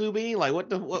sensu bean. Like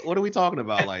what are we talking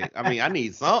about? Like I mean, I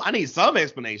need some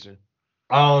explanation.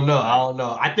 I don't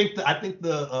know. I think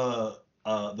the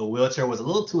wheelchair was a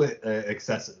little too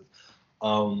excessive.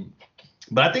 But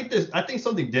I think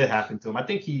something did happen to him. I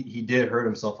think he did hurt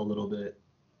himself a little bit.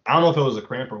 I don't know if it was a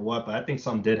cramp or what, but I think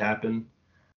something did happen.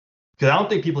 Because I don't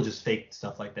think people just fake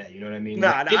stuff like that. You know what I mean?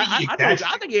 Nah, I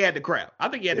think he had the crap. I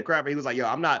think he had the crap. And he was like, yo,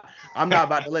 I'm not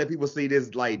about to let people see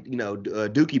this like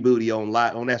dookie booty on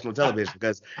national television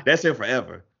because that's here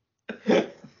forever.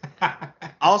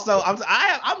 Also,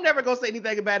 I'm never gonna say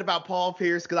anything bad about Paul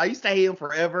Pierce because I used to hate him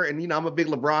forever, and I'm a big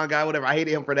LeBron guy, whatever. I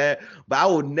hated him for that, but I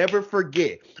will never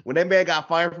forget when that man got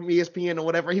fired from ESPN or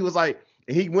whatever. He was like,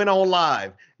 he went on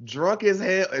live, drunk as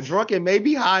hell, drunk and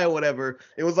maybe high or whatever.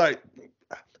 It was like,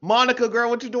 Monica, girl,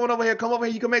 what you doing over here? Come over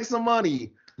here, you can make some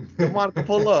money. Monica,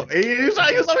 pull up. And he was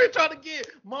over here trying to get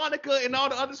Monica and all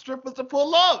the other strippers to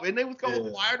pull up, and they was gonna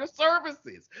acquire the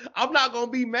services. I'm not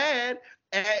gonna be mad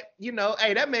at,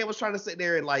 hey, that man was trying to sit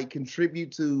there and like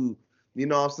contribute to,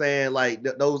 what I'm saying, like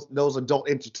those adult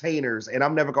entertainers, and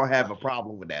I'm never gonna have a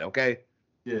problem with that, okay?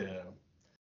 Yeah.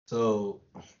 So,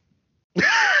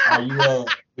 are you?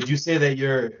 Would you say that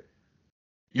you're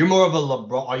more of a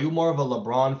LeBron? Are you more of a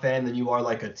LeBron fan than you are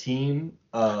like a team?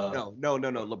 No.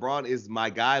 LeBron is my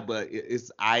guy, but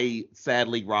I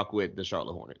sadly rock with the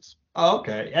Charlotte Hornets. Oh,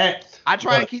 okay. I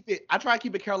try to keep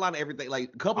it Carolina everything.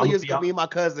 Like a couple of years ago, me and my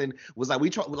cousin was like, we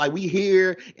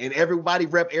here and everybody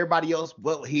rep everybody else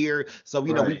but here. So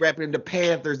we repping the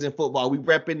Panthers in football. We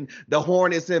repping the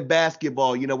Hornets in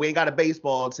basketball. We ain't got a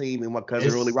baseball team, and my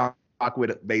cousin really rock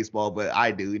with baseball, but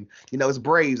I do. It's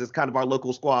Braves. It's kind of our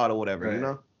local squad or whatever.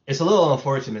 Right. It's a little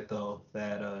unfortunate though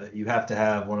that you have to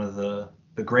have one of the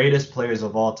greatest players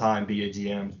of all time be your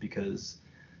GMs because,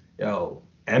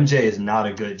 MJ is not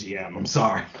a good GM. I'm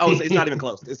sorry. Oh, it's not even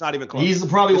close. It's not even close. He's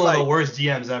probably one of the worst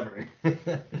GMs ever.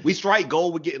 We strike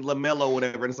gold with getting LaMelo or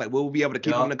whatever, and it's like, will we be able to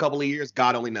keep him in a couple of years?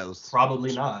 God only knows.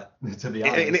 Probably not, to be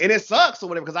honest. And it sucks or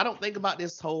whatever because I don't think about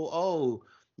this whole,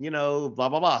 blah,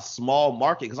 blah, blah, small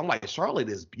market. Because I'm like, Charlotte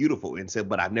is beautiful,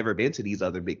 but I've never been to these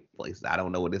other big places. I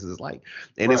don't know what this is like.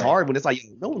 And it's hard when it's like,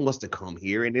 no one wants to come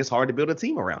here, and it's hard to build a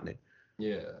team around it.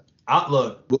 Yeah.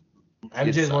 Look,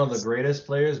 MJ is one of the sucks. greatest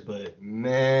players, but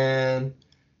man,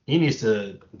 he needs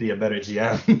to be a better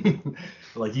GM.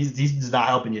 Like he's just not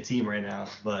helping your team right now.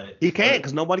 But He can't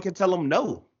because nobody can tell him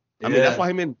no. I mean, that's yeah, why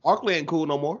him and Barkley ain't cool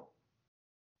no more.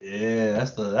 yeah,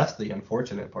 that's the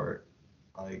unfortunate part.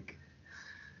 Like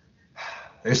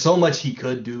there's so much he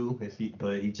could do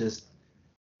but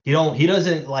he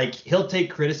doesn't like he'll take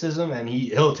criticism and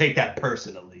he'll take that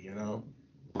personally, you know?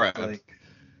 Right. Like,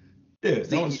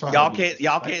 dude, no one's See, trying to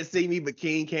y'all be can't see me, but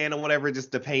King can or whatever,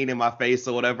 just the pain in my face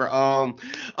or whatever. Um,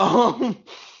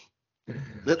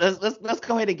 let's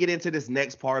go ahead and get into this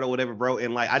next part or whatever, bro.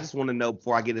 And like, I just want to know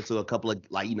before I get into a couple of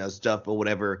like stuff or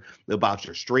whatever about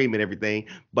your stream and everything.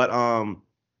 But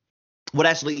what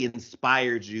actually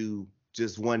inspired you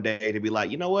just one day to be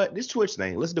like, you know what, this Twitch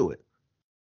thing, let's do it.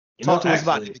 Talk to us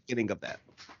about the beginning of that.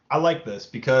 I like this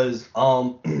because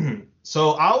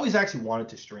so I always actually wanted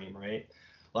to stream, right?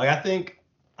 Like I think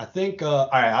all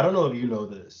right, I don't know if you know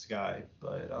this guy,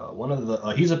 but one of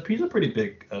the he's a pretty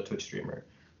big Twitch streamer.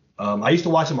 I used to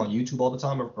watch him on YouTube all the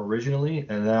time originally,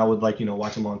 and then I would like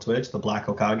watch him on Twitch, the Black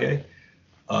Hokage.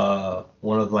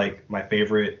 One of like my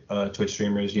favorite Twitch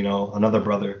streamers, another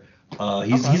brother.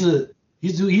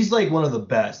 He's like one of the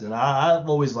best, and I've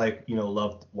always like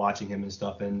loved watching him and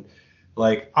stuff, and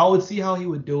like I would see how he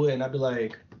would do it, and I'd be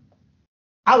like,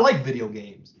 I like video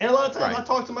games, and a lot of times I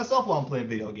talk to myself while I'm playing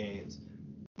video games.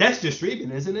 That's just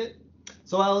streaming, isn't it?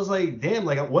 So I was like, damn,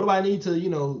 like what do I need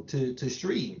to to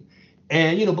stream?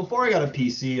 And before I got a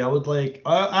PC, I would like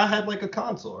I had like a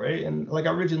console, right? And like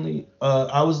originally,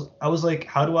 I was like,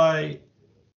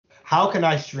 how can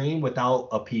I stream without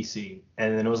a PC?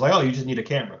 And then it was like, oh, you just need a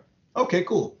camera. Okay,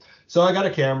 cool. So I got a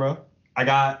camera. I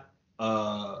got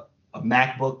a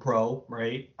MacBook Pro,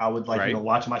 right? I would like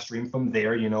watch my stream from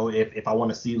there. If I want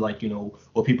to see like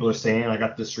what people are saying, I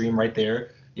got the stream right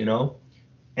there.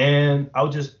 And I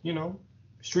would just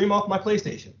stream off my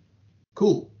PlayStation.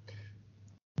 Cool.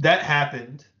 That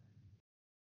happened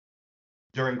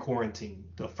during quarantine,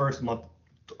 the first month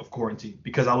of quarantine,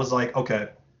 because I was like, okay,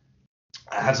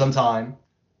 I have some time,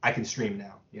 I can stream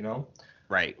now,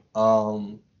 Right.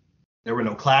 There were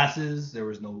no classes, there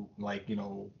was no like,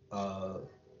 no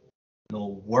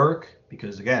work,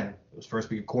 because again, it was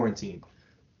first week of quarantine.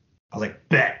 I was like,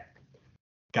 bet.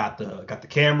 Got the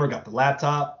camera, got the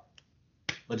laptop,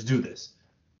 let's do this.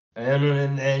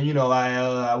 And I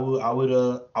would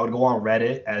go on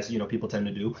Reddit, as people tend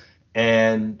to do,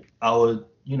 and I would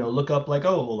look up like,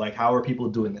 oh, like how are people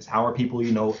doing this? How are people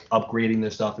upgrading their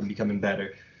stuff and becoming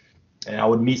better? And I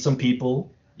would meet some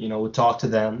people, would talk to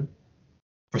them.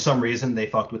 For some reason, they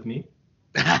fucked with me,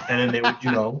 and then they would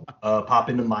pop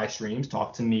into my streams,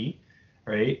 talk to me,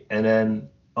 right? And then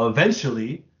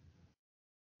eventually,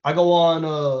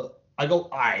 all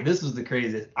right, this is the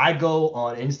craziest. I go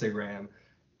on Instagram,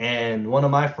 and one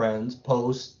of my friends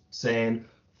posts saying,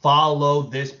 follow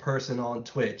this person on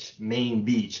Twitch, Main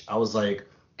Beach. I was like,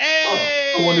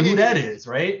 oh, I wonder who that is,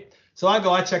 right? So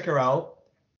I check her out.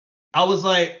 I was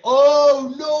like,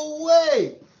 oh, no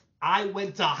way. I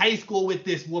went to high school with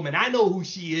this woman. I know who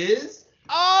she is.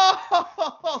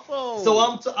 Oh.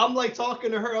 So I'm like talking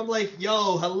to her. I'm like,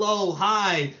 yo, hello,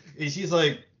 hi. And she's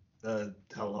like,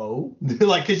 hello?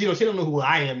 Like, because, she don't know who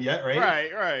I am yet,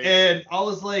 right? Right. And I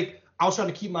was trying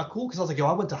to keep my cool because I was like, yo,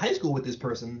 I went to high school with this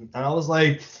person. And I was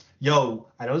like, yo,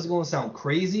 I know this is going to sound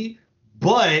crazy,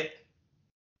 but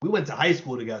we went to high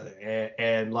school together.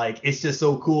 And like, it's just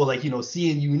so cool, like,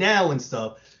 seeing you now and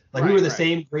stuff. Like, we were the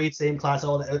same grade, same class,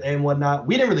 all that, and whatnot.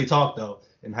 We didn't really talk, though,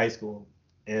 in high school.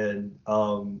 And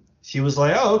she was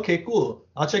like, oh, okay, cool.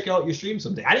 I'll check out your stream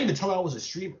someday. I didn't even tell her I was a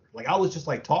streamer. Like, I was just,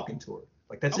 like, talking to her.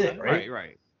 Like, that's it, right?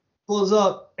 Right. Pulls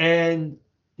up, and,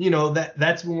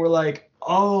 that's when we're like,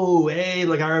 oh, hey,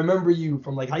 like, I remember you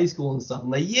from, like, high school and stuff. I'm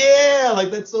like, yeah,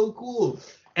 like, that's so cool.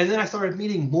 And then I started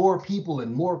meeting more people.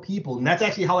 And that's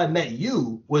actually how I met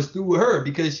you, was through her,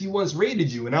 because she once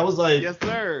rated you. And I was like, yes,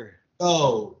 sir.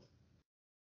 Oh,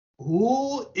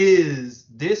 who is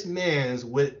this man's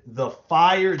with the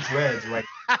fire dreads right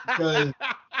now? Because,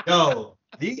 yo,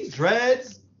 these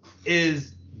dreads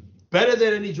is better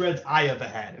than any dreads I ever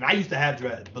had. And I used to have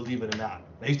dreads, believe it or not.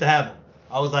 I used to have them.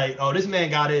 I was like, oh, this man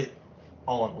got it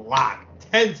on lock.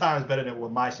 10 times better than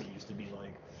what my shit used to be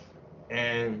like.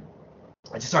 And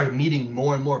I just started meeting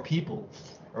more and more people,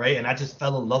 right? And I just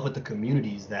fell in love with the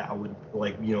communities that I would,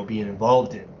 like, be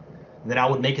involved in. And then I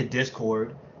would make a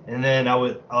Discord, and then I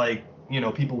would, like,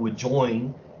 people would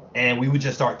join, and we would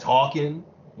just start talking,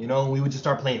 we would just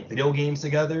start playing video games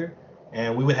together,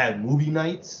 and we would have movie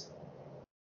nights.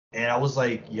 And I was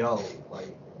like, yo,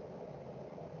 like,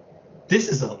 this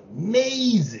is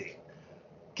amazing.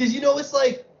 Because, it's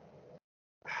like,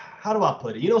 how do I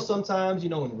put it? You know, sometimes, you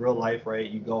know, in real life, right,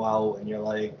 you go out and you're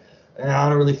like, I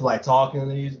don't really feel like talking to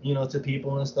these, you know, to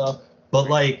people and stuff.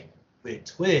 But like with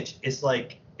Twitch, it's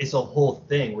like it's a whole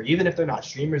thing where even if they're not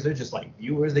streamers, they're just like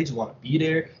viewers. They just want to be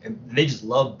there and they just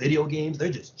love video games.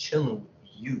 They're just chilling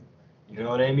with you. You know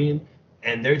what I mean?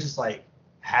 And they're just like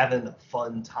having a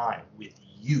fun time with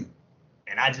you.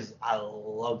 And I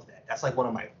love that. That's like one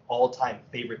of my all-time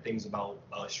favorite things about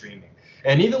streaming.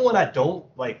 And even when I don't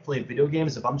like play video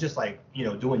games, if I'm just like, you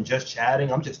know, doing just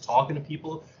chatting, I'm just talking to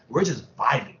people, we're just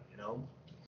vibing, you know?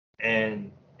 And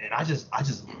I just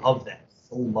love that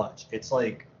so much. It's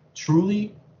like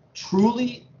truly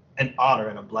an honor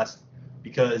and a blessing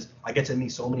because I get to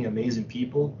meet so many amazing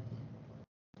people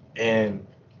and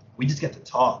we just get to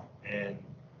talk and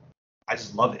I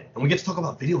just love it. And we get to talk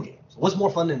about video games. What's more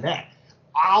fun than that?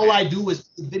 All I do is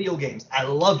play video games. I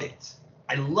love it.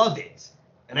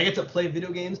 And I get to play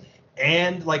video games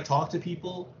and like talk to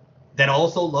people that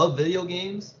also love video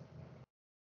games.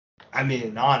 I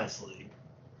mean, honestly,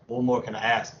 what more can I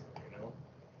ask? You know?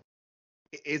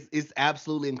 It's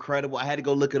absolutely incredible. I had to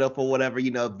go look it up or whatever.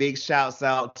 You know, big shouts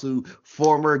out to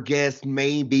former guest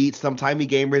Main Beat, Sometimey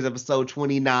Gamers episode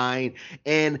 29.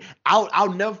 And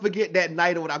I'll never forget that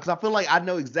night or whatever, because I feel like I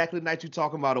know exactly the night you're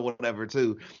talking about or whatever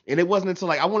too. And it wasn't until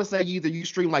like I want to say either you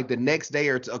streamed like the next day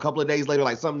or a couple of days later,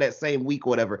 like something that same week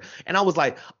or whatever. And I was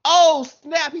like, oh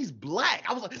snap, he's black.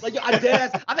 I was like yo, I think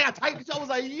I typed it. I was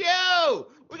like, yo,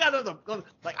 we got another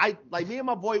like me and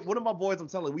my boy, one of my boys, I'm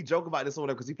telling you, we joke about this or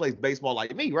whatever because he plays baseball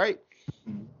like me, right?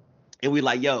 And we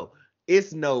like, yo,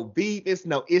 it's no beef, it's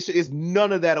no issue, it's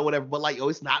none of that or whatever. But like, yo,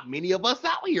 it's not many of us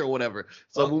out here or whatever.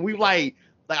 So when we like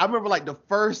I remember like the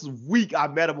first week I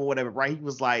met him or whatever, right? He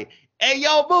was like, hey,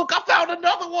 yo, Mook, I found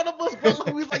another one of us,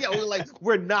 bro. We was like, yo,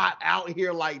 we're not out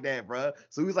here like that, bro.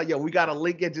 So he was like, yo, we got to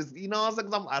link it, just, you know what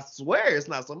I'm saying? I swear it's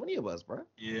not so many of us, bro.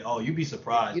 Yeah, oh, you'd be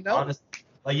surprised. You know? Honestly,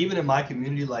 like even in my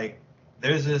community, like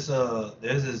there's this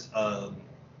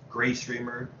great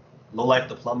streamer, Low Life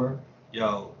the Plumber.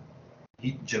 Yo,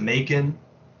 he Jamaican,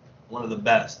 one of the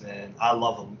best, man. I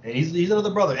love him. And he's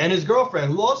another brother. And his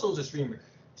girlfriend, who also is a streamer,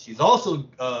 she's also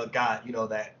got, you know,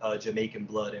 that Jamaican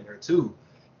blood in her too.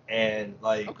 And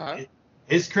like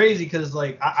it's crazy because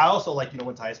like I also like, you know,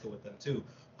 went to high school with them too.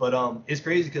 But it's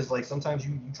crazy because like sometimes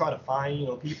you try to find, you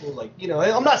know, people like, you know,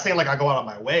 I'm not saying like I go out of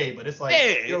my way, but it's like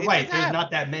you're right. There's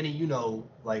not that many, you know,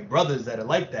 like brothers that are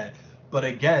like that. But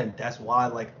again, that's why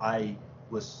like I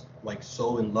was like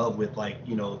so in love with like,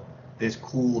 you know, this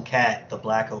cool cat, the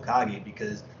Black Hokage,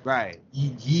 because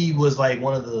he was like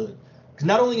one of the, because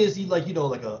not only is he like, you know,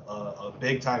 like a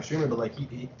big time streamer, but like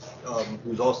he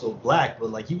was also black,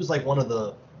 but like he was like one of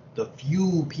the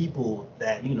few people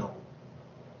that, you know,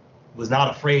 was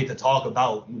not afraid to talk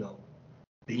about, you know,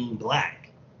 being black.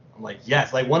 I'm like,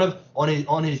 yes, like on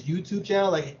his YouTube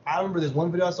channel, like I remember this one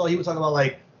video I saw, he was talking about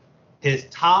like his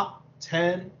top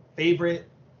 10 favorite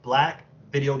black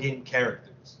video game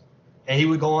characters. And he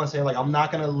would go on saying like, I'm not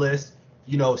gonna list,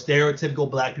 you know, stereotypical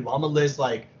black people. I'm gonna list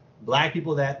like black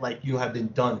people that like, you know, have been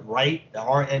done right. There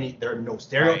are no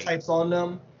stereotypes on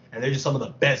them, and they're just some of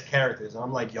the best characters. And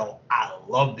I'm like, yo, I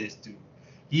love this dude.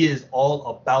 He is all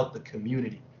about the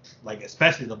community. Like,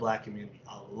 especially the black community.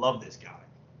 I love this guy.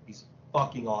 He's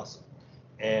fucking awesome.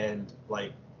 And,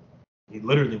 like, he's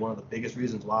literally one of the biggest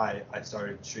reasons why I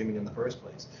started streaming in the first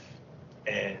place.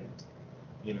 And,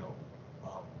 you know,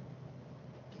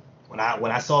 when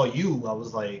I saw you, I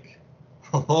was like,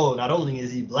 oh, not only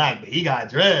is he black, but he got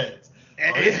dreads.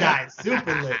 Oh, this guy's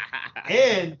super lit.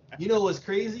 And, you know what's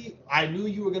crazy? I knew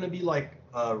you were going to be, like,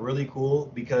 really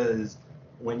cool because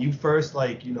when you first,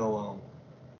 like, you know,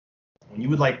 when you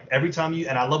would like every time you,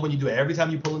 and I love when you do it, every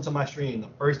time you pull into my stream, the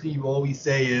first thing you always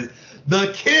say is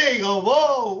the king of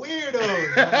all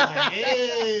weirdos. I'm like,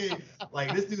 hey,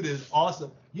 like this dude is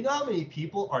awesome. You know how many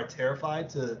people are terrified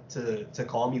to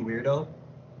call me weirdo?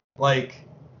 Like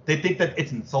they think that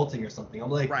it's insulting or something.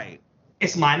 I'm like,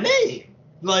 it's my name.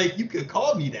 Like you could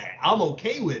call me that. I'm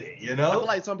okay with it, you know? I feel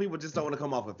like some people just don't want to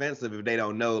come off offensive if they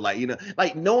don't know, like, you know,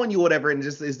 like knowing you or whatever, and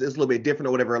just it's a little bit different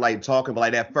or whatever, like talking, but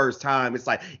like that first time, it's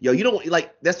like, yo, you don't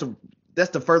like that's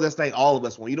the furthest thing all of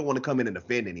us want. You don't want to come in and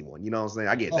offend anyone. You know what I'm saying?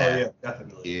 I get that. Oh yeah,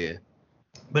 definitely. Yeah.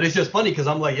 But it's just funny because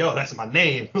I'm like, yo, that's my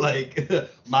name. Like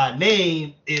my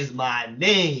name is my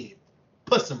name.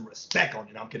 Put some respect on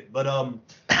it. I'm kidding. But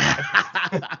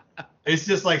it's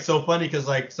just like so funny because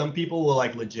like some people will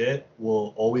like legit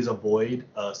will always avoid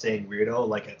saying weirdo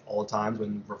like at all times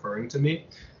when referring to me.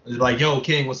 It's like, yo,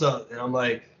 King, what's up? And I'm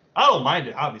like, I don't mind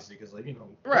it obviously because like, you know.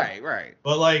 Right.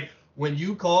 But like when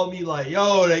you call me like,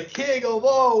 yo, the king of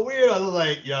all weirdo, I'm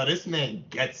like, yo, this man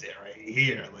gets it right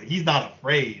here. Like he's not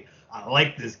afraid. I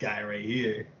like this guy right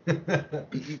here.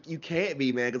 You can't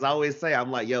be, man, because I always say,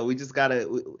 I'm like, yo, we just gotta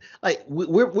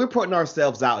we're putting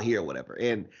ourselves out here, or whatever,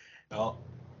 and Oh,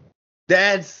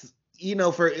 that's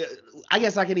for I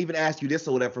guess I can even ask you this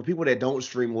or whatever, for people that don't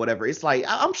stream or whatever. It's like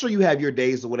I'm sure you have your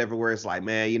days or whatever where it's like,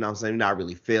 man, what I'm saying, you're not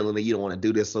really feeling it, you don't want to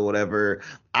do this or whatever.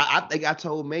 I think I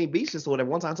told Main Beach this or whatever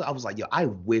one time. I was like, yo, I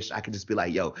wish I could just be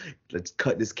like, yo, let's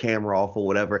cut this camera off or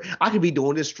whatever. I could be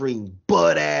doing this stream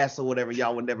butt ass or whatever,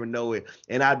 y'all would never know it,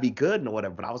 and I'd be good or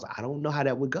whatever. But I was like, I don't know how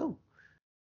that would go.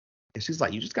 And she's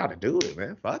like, you just gotta do it,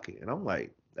 man, fuck it. And I'm like,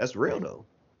 that's real though.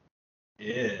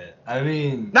 yeah. I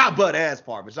mean, Not butt ass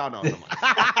part, but y'all know what I'm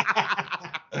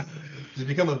talking just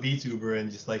become a VTuber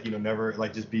and just like never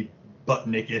like just be butt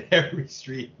naked every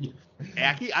stream.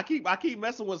 And I keep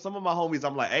messing with some of my homies.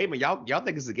 I'm like, hey man, y'all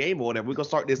think it's a game or whatever. We're gonna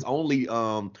start this only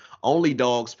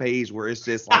dogs page where it's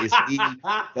just like it's me,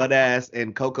 butt ass,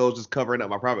 and Coco's just covering up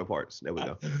my private parts. There we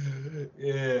go.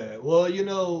 Yeah. Well,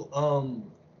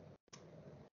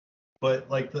 but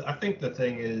like I think the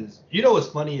thing is, what's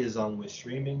funny is with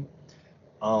streaming,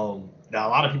 now a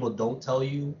lot of people don't tell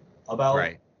you about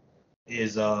Right.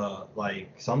 is like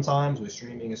sometimes with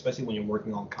streaming, especially when you're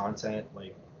working on content,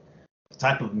 like the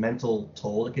type of mental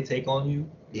toll it could take on you.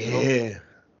 Yeah.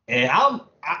 And I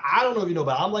don't know if you know,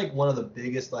 but I'm like one of the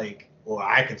biggest I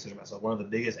consider myself one of the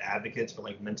biggest advocates for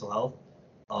like mental health.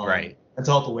 Right.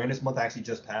 Mental Health Awareness Month actually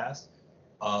just passed.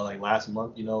 Like last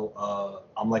month,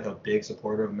 I'm like a big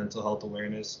supporter of mental health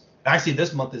awareness. Actually,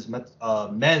 this month is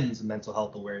Men's Mental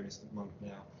Health Awareness Month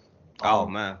now. Oh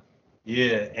man.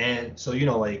 Yeah, and so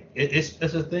like it's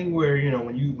a thing where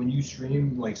when you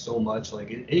stream like so much, like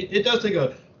it does take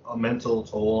a mental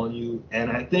toll on you.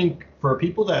 And I think for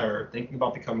people that are thinking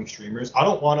about becoming streamers, I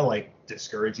don't want to like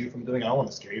discourage you from doing it. I don't want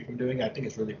to scare you from doing it. I think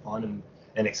it's really fun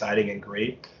and exciting and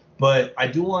great. But I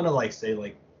do want to like say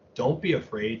like don't be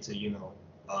afraid to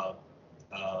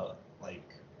like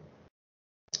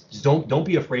just don't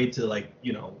be afraid to like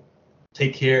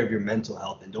take care of your mental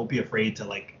health, and don't be afraid to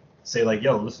like say like,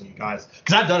 yo, listen guys,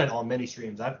 because I've done it on many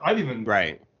streams. I've even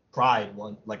cried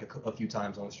a few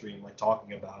times on stream, like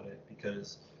talking about it,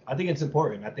 because I think it's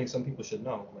important. I think some people should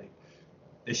know like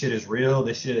this shit is real.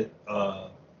 This shit can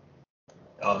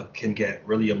get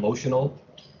really emotional,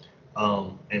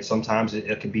 and sometimes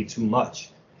it can be too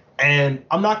much. And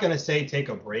I'm not gonna say take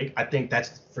a break. I think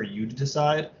that's for you to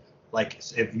decide. Like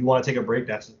if you want to take a break,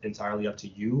 that's entirely up to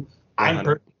you. 100. I'm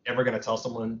personally never gonna tell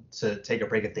someone to take a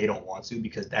break if they don't want to,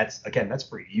 because that's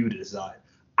for you to decide.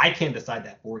 I can't decide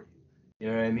that for you. You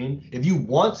know what I mean? If you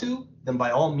want to, then by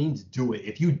all means do it.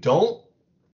 If you don't,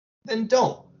 then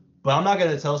don't. But I'm not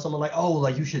gonna tell someone like, oh,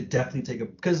 like you should definitely take a,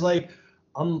 because like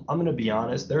I'm gonna be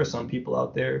honest, there are some people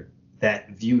out there that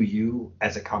view you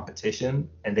as a competition,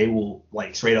 and they will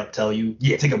like straight up tell you,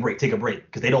 yeah, take a break,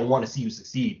 because they don't want to see you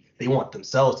succeed. They want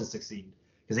themselves to succeed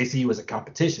because they see you as a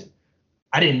competition.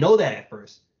 I didn't know that at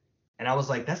first, and I was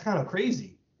like, that's kind of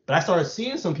crazy. But I started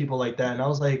seeing some people like that, and I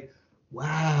was like,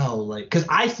 wow, like, because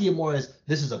I see it more as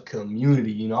this is a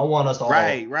community. I want us to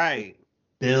all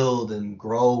build and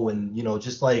grow and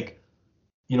just like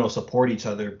support each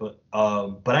other. But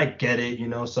I get it.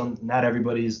 Not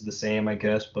everybody's the same, I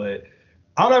guess. But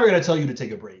I'm never gonna tell you to take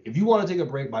a break. If you want to take a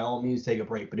break, by all means take a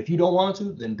break. But if you don't want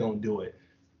to, then don't do it.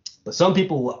 But some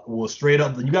people will straight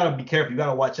up. You gotta be careful. You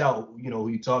gotta watch out. Who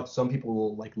you talk to. Some people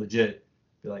will like legit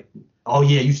be like, oh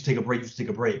yeah, you should take a break. You should take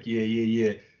a break.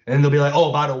 Yeah. And then they'll be like,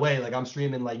 oh, by the way, like I'm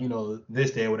streaming like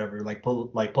this day or whatever. Like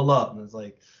pull up, and it's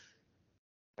like.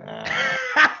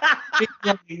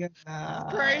 It's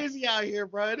crazy out here,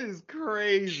 bro. It is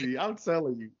crazy. I'm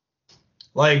telling you.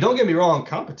 Like, don't get me wrong,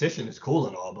 competition is cool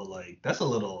and all, but like that's a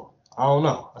little, I don't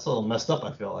know, that's a little messed up.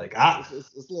 I feel like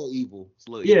it's a little evil. It's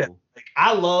a little evil. Like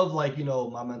I love like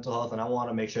my mental health, and I want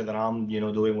to make sure that I'm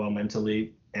doing well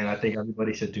mentally, and I think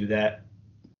everybody should do that.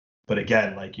 But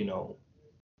again, like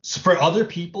for other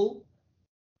people,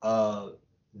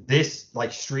 this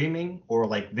like streaming or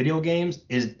like video games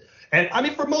is, and I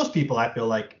mean for most people, I feel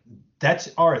like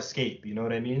that's our escape. You know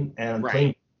what I mean? And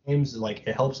playing games, like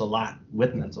it helps a lot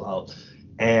with mental health.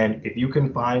 And if you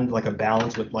can find like a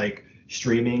balance with like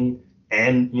streaming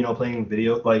and playing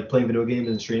video games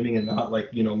and streaming, and not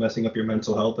like messing up your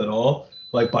mental health at all,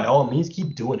 like by all means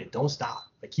keep doing it. Don't stop.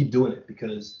 Like keep doing it,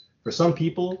 because for some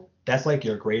people that's like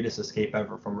your greatest escape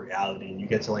ever from reality, and you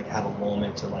get to like have a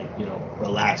moment to like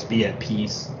relax, be at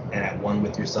peace and at one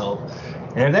with yourself.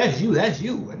 And if that's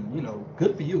you, and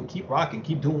good for you. Keep rocking,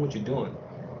 keep doing what you're doing.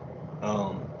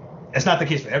 It's not the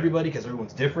case for everybody because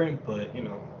everyone's different, but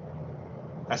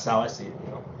that's how I see it.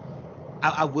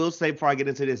 I will say before I get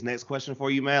into this next question for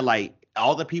you, man, like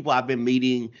all the people I've been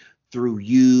meeting through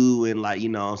you and like, you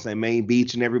know what I'm saying, Main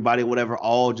Beach and everybody, whatever,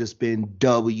 all just been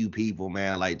W people,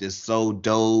 man. Like just so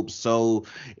dope, so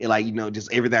like, you know,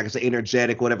 just everything I can say,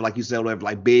 energetic, whatever, like you said, whatever,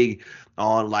 like big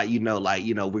on like,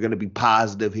 we're gonna be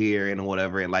positive here and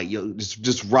whatever, and like yo,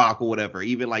 just rock or whatever.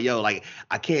 Even like yo, like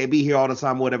I can't be here all the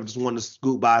time or whatever, just want to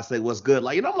scoop by, say what's good.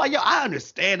 Like, you know, I'm like, yo, I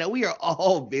understand that we are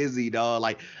all busy, dog.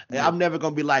 Like I'm never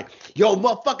gonna be like, yo,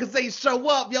 motherfuckers ain't show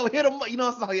up, yo, hit them, you know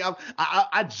what I'm saying?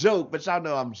 I joke, but y'all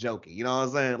know I'm joking, you know what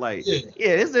I'm saying? Like, yeah,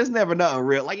 it's never nothing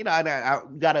real. Like, you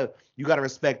know, you gotta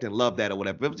respect and love that or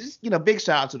whatever. But just, you know, big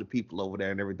shout out to the people over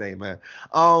there and everything, man.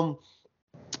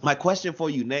 My question for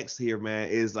you next here, man,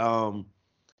 is what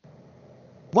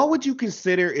would you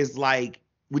consider is like,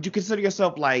 would you consider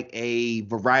yourself like a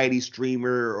variety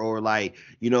streamer or like,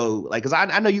 you know, like, cause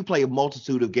I know you play a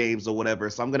multitude of games or whatever.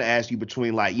 So I'm going to ask you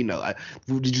between like, you know,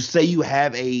 did you say you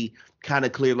have a kind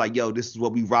of clear, like, yo, this is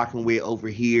what we rocking with over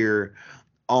here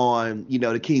on, you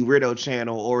know, the King Weirdo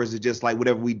channel, or is it just like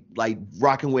whatever we like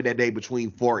rocking with that day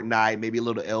between Fortnite, maybe a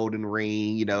little Elden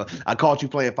Ring, you know? I caught you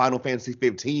playing Final Fantasy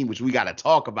 15, which we got to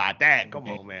talk about that. Come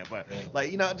on, man. But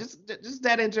like, you know, just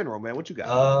that in general, man. What you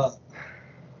got?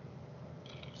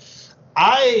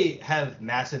 I have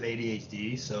massive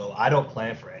ADHD, so I don't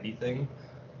plan for anything.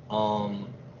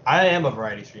 I am a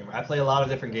variety streamer. I play a lot of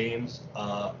different games.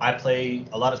 I play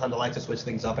a lot of times. I like to switch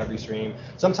things up every stream.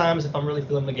 Sometimes, if I'm really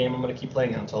feeling the game, I'm gonna keep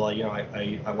playing it until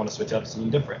I want to switch up to something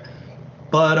different.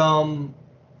 But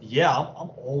yeah,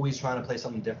 I'm always trying to play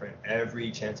something different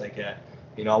every chance I get.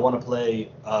 You know, I want to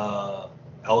play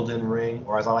Elden Ring,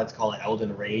 or as I like to call it,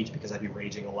 Elden Rage, because I be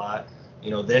raging a lot. You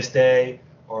know, this day,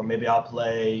 or maybe I'll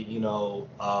play, you know,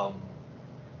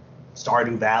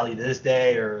 Stardew Valley this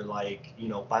day, or like, you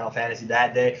know, Final Fantasy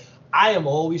that day. I am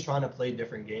always trying to play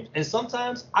different games, and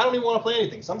sometimes I don't even want to play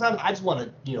anything. Sometimes I just want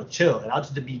to, you know, chill, and I'll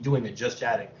just be doing it, just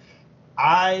chatting.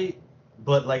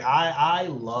 But like I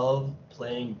love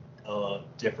playing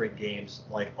different games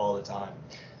like all the time.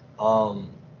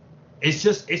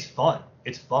 It's fun.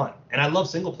 It's fun, and I love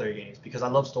single player games because I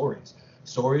love stories.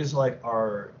 Stories like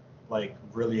are like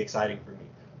really exciting for me.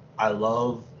 I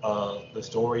love the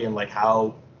story and like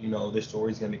how, you know, this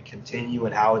story is going to continue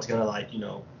and how it's going to, like, you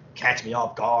know, catch me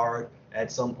off guard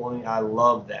at some point. I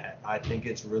love that. I think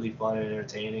it's really fun and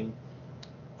entertaining.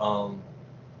 I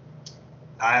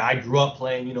grew up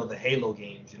playing, you know, the Halo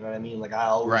games. You know what I mean? Like I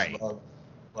always love,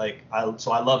 like I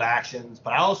love actions,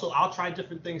 but I'll try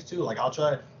different things too. Like I'll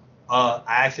try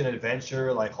action,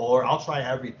 adventure, like horror. I'll try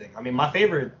everything. I mean, my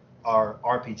favorite are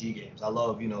RPG games. I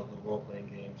love, you know, the role playing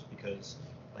games because,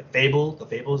 like the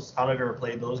Fables. I don't know if you ever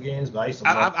played those games, but I used to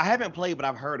love. I haven't played, but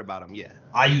I've heard about them. Yeah.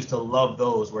 I used to love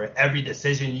those, where every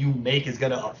decision you make is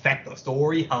gonna affect the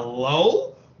story.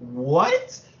 Hello,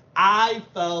 what? I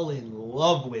fell in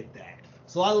love with that.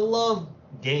 So I love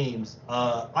games.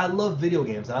 I love video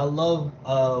games, and I love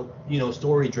you know,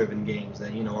 story-driven games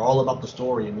that, you know, are all about the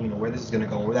story and, you know, where this is gonna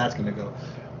go, where that's gonna go.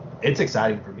 It's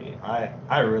exciting for me.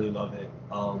 I really love it.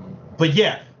 But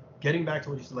yeah, getting back to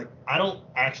what you said, like I don't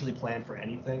actually plan for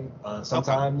anything.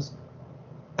 Sometimes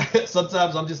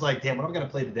I'm just like, damn, what am I gonna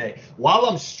play today? While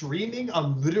I'm streaming,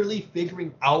 I'm literally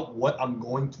figuring out what I'm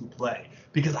going to play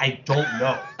because I don't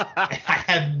know. I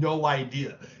have no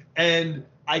idea. And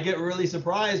I get really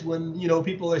surprised when, you know,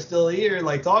 people are still here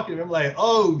like talking to me. I'm like,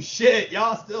 oh shit,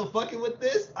 y'all still fucking with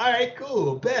this? All right,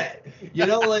 cool, bet. You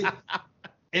know, like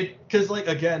because, like,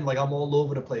 again, like I'm all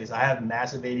over the place. I have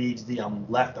massive ADHD. I'm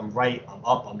left, I'm right, I'm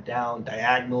up, I'm down,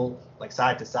 diagonal, like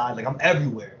side to side, like I'm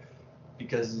everywhere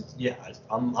because yeah,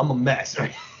 I'm a mess,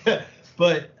 right?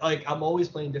 But like I'm always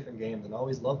playing different games and I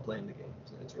always love playing the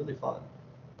games. It's really fun.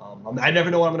 I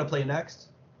never know what I'm gonna play next,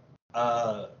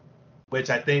 which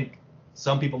I think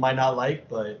some people might not like,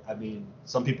 but I mean,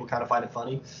 some people kind of find it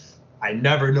funny. I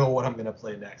never know what I'm gonna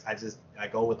play next. I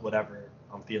go with whatever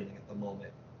I'm feeling at the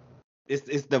moment.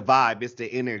 It's the vibe, it's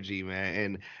the energy, man.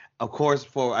 And of course,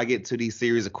 before I get to these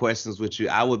series of questions with you,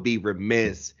 I would be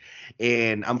remiss,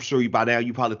 and I'm sure you by now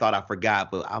you probably thought I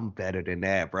forgot, but I'm better than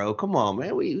that, bro. Come on,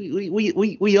 man.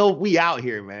 We out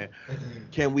here, man.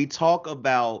 Can we talk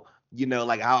about, you know,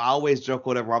 like I always joke,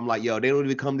 whatever. I'm like, yo, they don't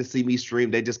even come to see me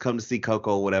stream, they just come to see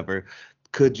Coco, whatever.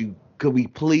 Could we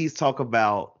please talk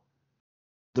about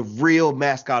the real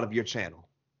mascot of your channel?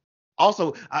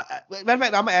 Also, matter of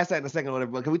fact, I'm gonna ask that in a second,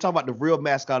 whatever. But can we talk about the real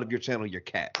mascot of your channel, your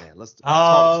cat, man? Let's talk.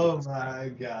 Oh my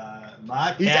god, my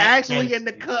cat. He's actually in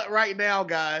the cut right now,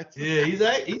 guys. Yeah,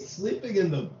 he's sleeping in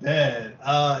the bed.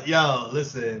 Yo,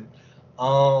 listen.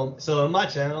 So in my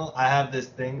channel, I have this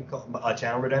thing called a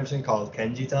channel redemption called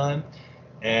Kenji Time,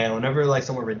 and whenever like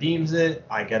someone redeems it,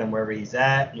 I get him wherever he's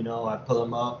at. You know, I pull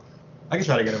him up. I can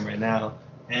try to get him right now.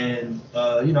 And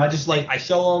I just like I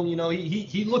show him,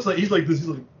 he looks like he's like this, he's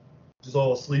like just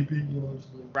all sleepy,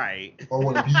 just like, Right. I don't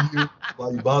want to be here. Why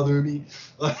are you bothering me?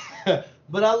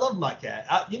 But I love my cat.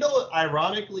 You know what?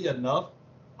 Ironically enough,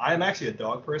 I am actually a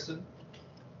dog person.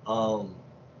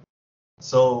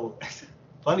 So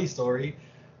funny story.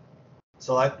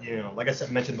 So like I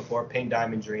said, mentioned before, Pink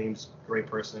Diamond Dreams, great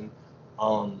person.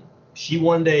 She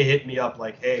one day hit me up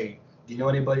like, hey, do you know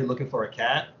anybody looking for a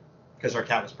cat? Because her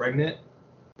cat was pregnant.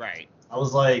 Right. I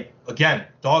was like, again,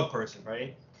 dog person,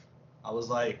 right? I was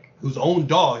like, whose own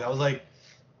dog? I was like,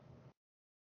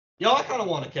 yo, I kind of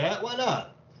want a cat. Why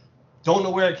not? Don't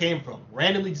know where it came from.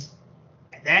 Randomly, just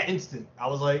at that instant, I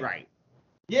was like, right.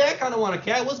 Yeah, I kind of want a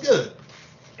cat. What's good?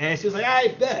 And she was like, I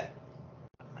bet.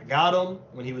 I got him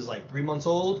when he was like 3 months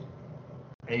old,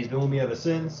 and he's been with me ever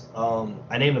since.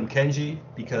 I named him Kenji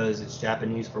because it's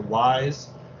Japanese for wise.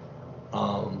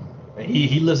 And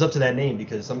he lives up to that name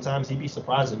because sometimes he be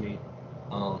surprising me.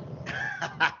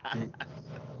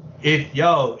 If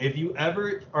you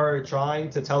ever are trying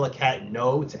to tell a cat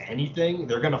no to anything,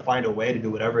 they're gonna find a way to do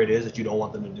whatever it is that you don't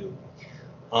want them to do.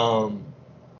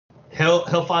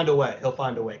 He'll find a way. He'll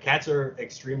find a way. Cats are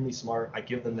extremely smart. I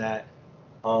give them that.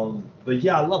 But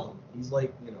yeah, I love him. He's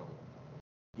like,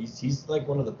 he's like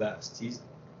one of the best.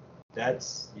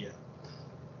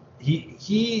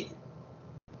 He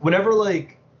whenever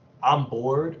like I'm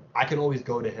bored, I can always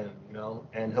go to him,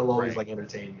 and he'll always like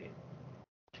entertain me.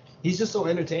 He's just so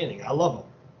entertaining. I love him.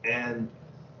 And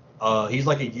he's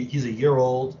a year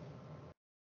old.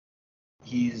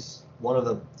 He's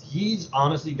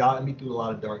honestly gotten me through a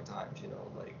lot of dark times,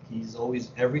 like he's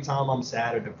always, every time I'm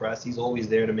sad or depressed, he's always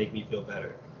there to make me feel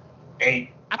better. And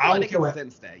I don't care what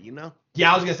sense that,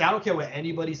 Yeah, I was gonna say, I don't care what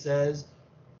anybody says.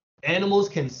 Animals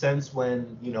can sense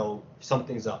when,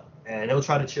 something's up, and he'll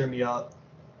try to cheer me up.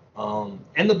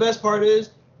 And the best part is,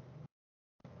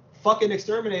 fucking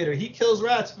exterminator, he kills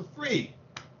rats for free.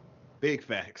 Big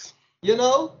facts. He's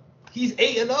 8-0. He's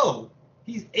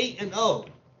 8-0.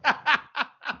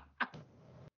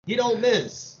 He don't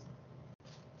miss.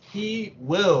 He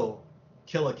will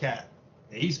kill a cat.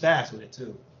 And he's fast with it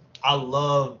too. I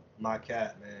love my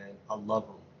cat, man. I love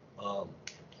him.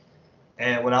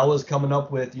 And when I was coming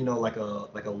up with, like a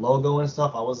logo and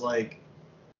stuff, I was like,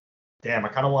 damn, I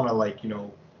kind of want to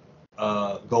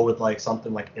go with like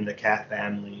something like in the cat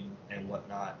family and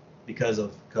whatnot because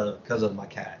of my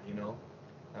cat, And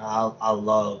I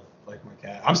love like my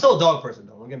cat. I'm still a dog person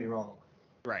though. Don't get me wrong.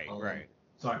 Right.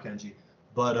 Sorry, Kenji.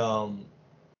 But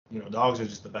dogs are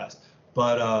just the best.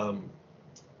 But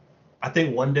I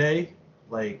think one day,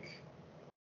 like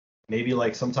maybe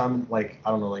like sometime, like I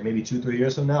don't know, like maybe 2-3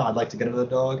 years from now, I'd like to get another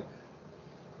dog.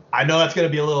 I know that's gonna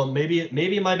be a little, maybe it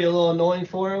might be a little annoying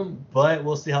for him, but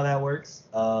we'll see how that works.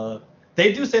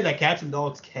 They do say that cats and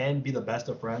dogs can be the best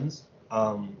of friends.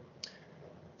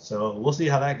 So we'll see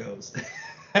how that goes.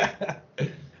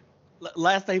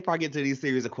 Last thing before I get to these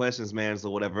series of questions, man,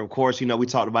 so whatever. Of course, we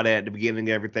talked about that at the beginning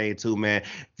of everything too, man.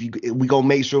 We gonna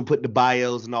make sure we put the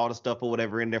bios and all the stuff or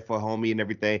whatever in there for homie and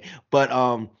everything. But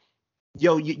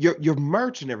your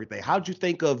merch and everything. How'd you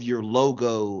think of your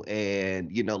logo and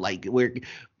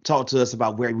talk to us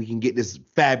about where we can get this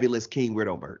fabulous King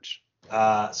Weirdo merch?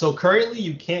 So currently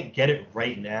you can't get it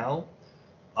right now,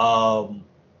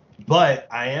 but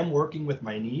I am working with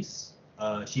my niece.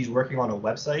 She's working on a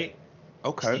website.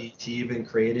 Okay. She even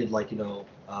created I'm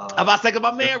about to say,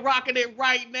 my man rocking it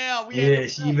right now.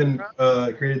 She even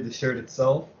created the shirt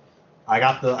itself. I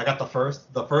got the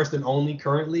first and only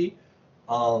currently.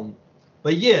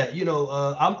 But yeah,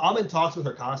 I'm in talks with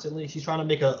her constantly. She's trying to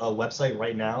make a website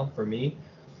right now for me.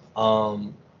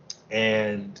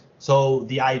 And so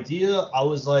the idea, I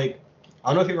was like, I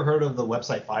don't know if you ever heard of the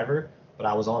website Fiverr, but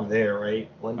I was on there, right?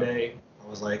 One day, I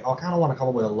was like, I kind of want to come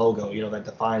up with a logo, that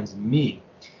defines me.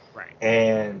 Right.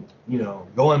 And,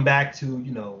 going back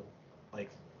to, like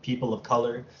people of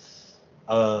color,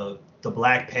 the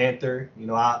Black Panther,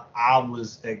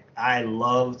 I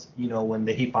loved, when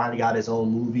he finally got his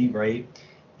own movie, right?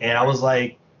 And I was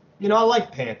like, I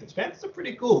like Panthers. Panthers are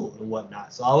pretty cool and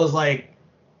whatnot. So I was like,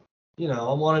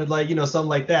 I wanted something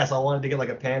like that. So I wanted to get like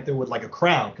a panther with like a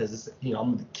crown because it's,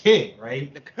 I'm the king,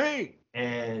 right? The king.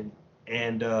 And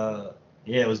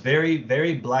it was very,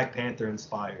 very Black Panther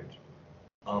inspired.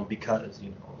 Because I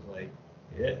was like,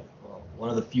 yeah, well, one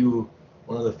of the few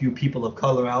people of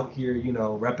color out here,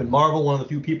 repping Marvel. One of the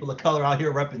few people of color out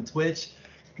here repping Twitch.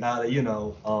 Gotta,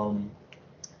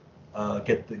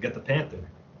 get the panther.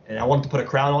 And I wanted to put a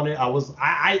crown on it. I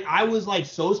was like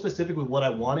so specific with what I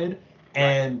wanted,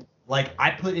 and like I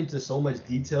put into so much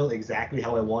detail exactly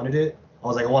how I wanted it. I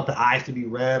was like, I want the eyes to be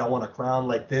red. I want a crown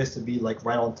like this to be like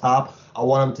right on top. I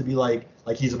want him to be like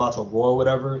he's about to roar or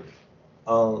whatever.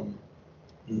 I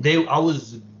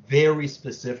was very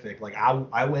specific. Like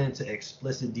I went into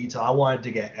explicit detail. I wanted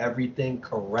to get everything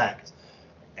correct.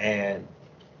 And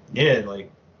yeah,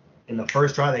 like in the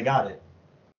first try they got it.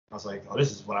 I was like, oh,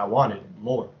 this is what I wanted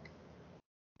more.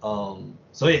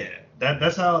 So yeah,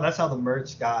 that's how the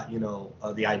merch got.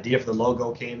 The idea for the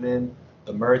logo came in.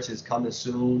 The merch is coming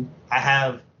soon. I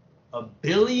have a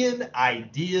billion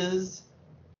ideas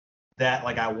that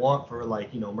like I want for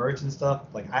like merch and stuff.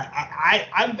 Like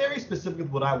I'm very specific with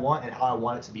what I want and how I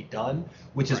want it to be done,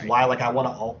 which is why like I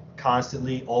want to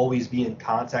constantly always be in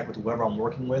contact with whoever I'm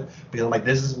working with, because I'm like,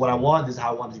 this is what I want, this is how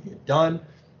I want it to get done.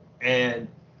 And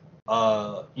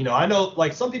I know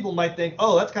like some people might think,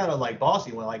 oh, that's kind of like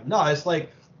bossy. When like, no, it's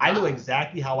like I know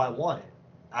exactly how I want it.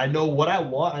 I know what I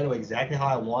want. I know exactly how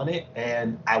I want it,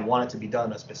 and I want it to be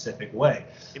done a specific way.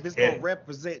 If it's gonna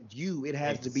represent you, it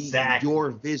has to be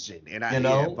your vision. And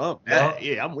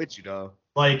I'm with you, though.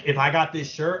 Like if I got this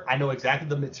shirt, I know exactly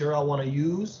the material I want to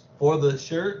use for the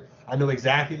shirt. I know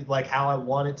exactly like how I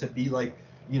want it to be, like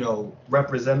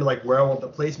represented, like where I want the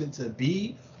placement to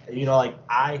be. Like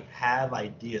I have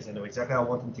ideas. I know exactly how I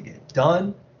want them to get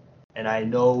done, and I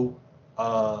know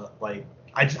like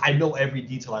I know every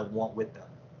detail I want with them.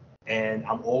 And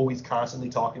I'm always constantly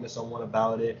talking to someone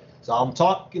about it. So I'm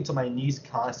talking to my niece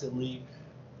constantly.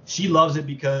 She loves it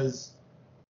because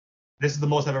this is the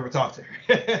most I've ever talked to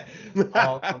her.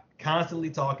 I'm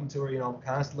constantly talking to her. I'm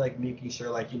constantly like making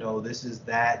sure like, this is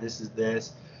that, this is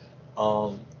this.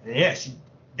 And yeah,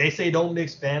 they say don't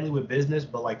mix family with business,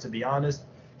 but like to be honest,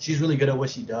 she's really good at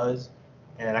what she does,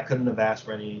 and I couldn't have asked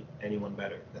for anyone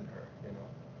better than her.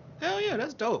 Hell yeah,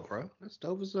 that's dope, bro. That's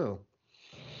dope as hell.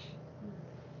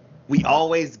 We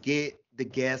always get the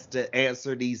guests to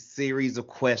answer these series of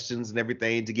questions and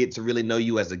everything to get to really know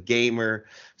you as a gamer.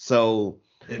 So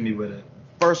hit me with it.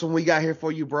 First one we got here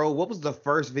for you, bro. What was the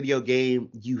first video game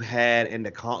you had and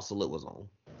the console it was on?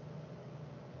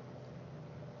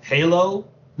 Halo?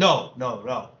 No.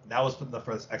 That was the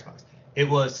first Xbox. It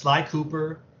was Sly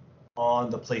Cooper on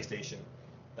the PlayStation.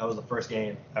 That was the first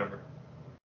game ever.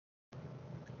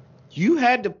 You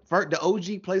had the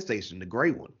OG PlayStation, the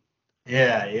gray one.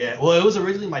 Yeah. Well, it was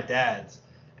originally my dad's,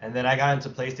 and then I got into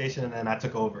PlayStation, and then I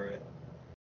took over it.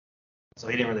 So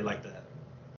he didn't really like that.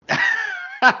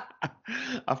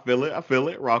 I feel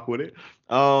it. Rock with it.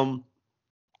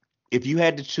 If you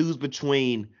had to choose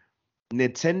between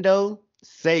Nintendo,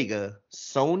 Sega,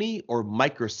 Sony, or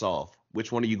Microsoft,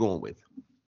 which one are you going with?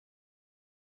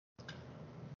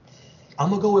 I'm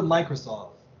gonna go with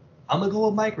Microsoft.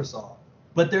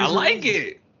 But I like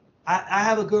it. I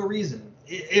have a good reason.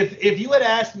 If you had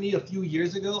asked me a few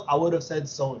years ago, I would have said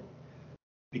Sony.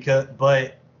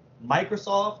 But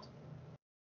Microsoft,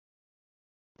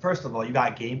 first of all, you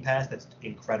got Game Pass that's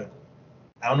incredible.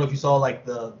 I don't know if you saw like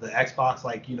the Xbox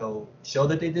show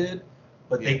that they did,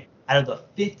 but they out of the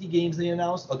 50 games they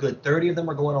announced, a good 30 of them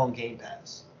are going on Game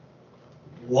Pass.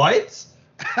 What?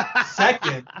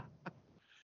 Second,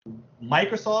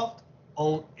 Microsoft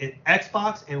own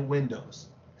Xbox and Windows.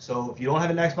 So if you don't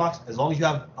have an Xbox, as long as you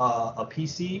have a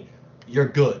PC, you're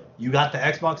good. You got the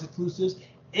Xbox exclusives,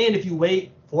 and if you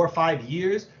wait 4 or 5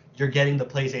 years, you're getting the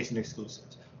PlayStation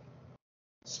exclusives.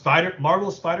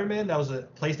 Marvel's Spider-Man, that was a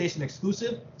PlayStation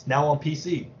exclusive, it's now on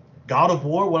PC. God of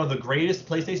War, one of the greatest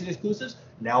PlayStation exclusives,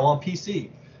 now on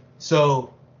PC.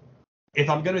 So if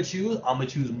I'm gonna choose, I'm gonna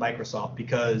choose Microsoft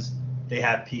because they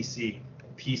have PC.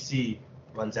 PC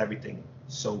runs everything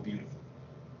so beautiful.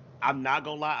 I'm not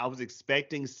gonna lie, I was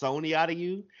expecting Sony out of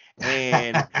you,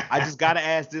 and I just gotta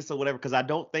ask this or whatever, because I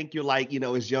don't think you're like,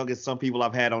 as young as some people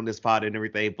I've had on this pod and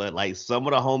everything, but like some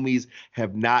of the homies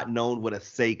have not known what a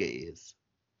Sega is,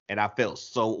 and I felt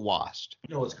so washed.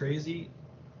 You know what's crazy?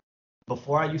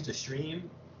 Before I used to stream,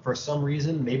 for some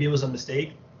reason, maybe it was a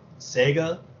mistake,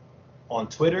 Sega on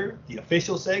Twitter, the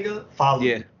official Sega, followed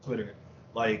me on Twitter.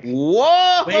 Like,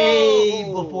 whoa! Way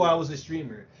before I was a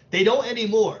streamer. They don't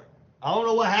anymore. I don't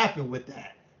know what happened with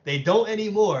that. They don't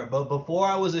anymore. But before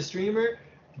I was a streamer,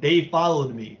 they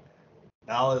followed me.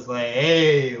 I was like,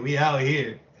 hey, we out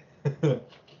here. And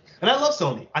I love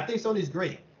Sony. I think Sony's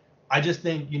great. I just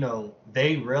think,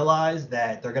 they realize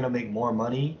that they're going to make more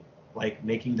money, like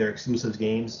making their exclusive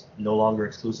games no longer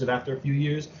exclusive after a few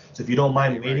years. So if you don't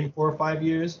mind waiting 4 or 5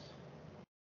 years,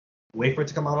 wait for it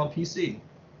to come out on PC.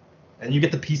 And you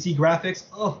get the PC graphics.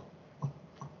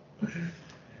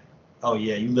 Oh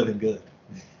yeah, you living good.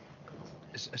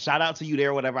 Shout out to you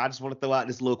there, whatever. I just want to throw out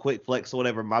this little quick flex or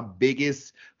whatever. My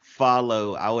biggest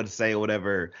follow, I would say, or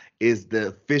whatever, is the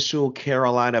official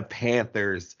Carolina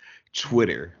Panthers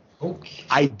Twitter. Okay.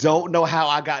 I don't know how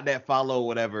I got that follow or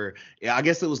whatever. Yeah, I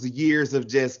guess it was the years of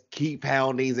just keep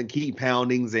poundings,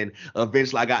 and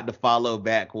eventually I got the follow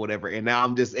back or whatever. And now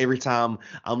I'm just every time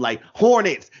I'm like,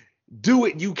 Hornets, do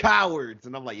it, you cowards.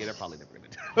 And I'm like, yeah, they're probably never gonna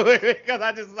do it because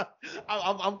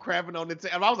I'm crapping on the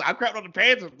I'm crapping on the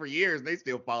Panthers for years. They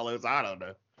still follow, so I don't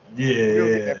know.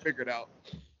 We'll get that figured out.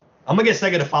 I'm gonna get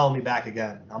Sega to follow me back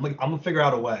again. I'm gonna figure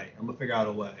out a way.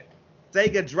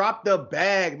 Sega, drop the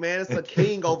bag, man. It's a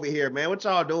king over here, man. What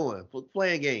y'all doing?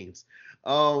 Playing games.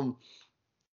 Up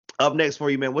next for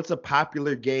you, man. What's a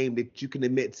popular game that you can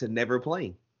admit to never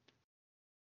playing?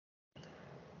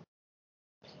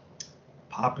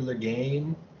 Popular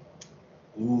game?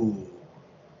 Ooh.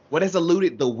 What has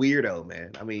eluded the weirdo,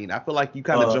 man? I mean, I feel like you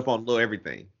kind of jump on a little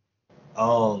everything.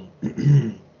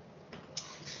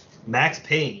 Max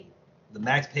Payne. The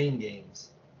Max Payne games.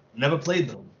 Never played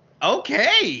them.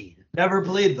 Okay. Never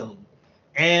played them.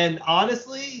 And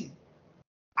honestly,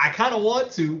 I kind of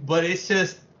want to, but it's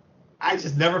just, I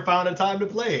just never found a time to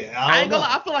play it. I ain't gonna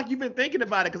lie, I feel like you've been thinking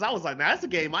about it because I was like, that's a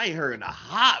game I ain't heard in a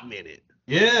hot minute.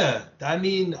 Yeah. I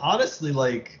mean, honestly,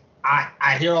 like,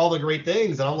 I hear all the great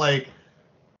things, and I'm like,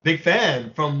 big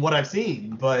fan from what I've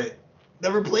seen, but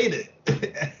never played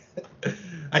it.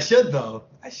 I should, though.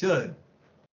 I should.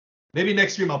 Maybe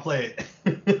next stream I'll play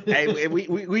it. Hey,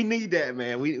 we need that,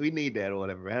 man. We need that or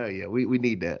whatever. Hell yeah, we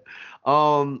need that.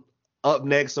 Up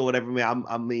next or whatever, man.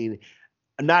 I mean,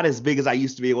 not as big as I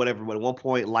used to be or whatever, but at one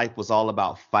point life was all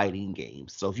about fighting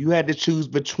games. So if you had to choose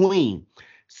between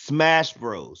Smash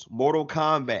Bros, Mortal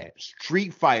Kombat,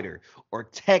 Street Fighter, or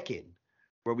Tekken,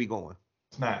 where we going?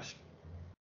 Smash.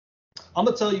 I'm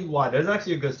gonna tell you why. There's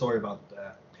actually a good story about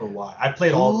that for why. I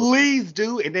played all. Please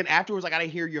do, and then afterwards I gotta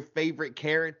hear your favorite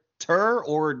character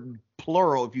or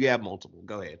plural if you have multiple.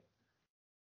 Go ahead.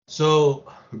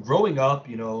 So growing up,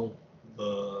 you know,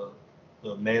 the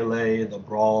Melee, the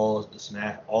Brawls, the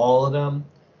Smash, all of them.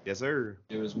 Yes, sir.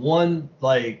 There was one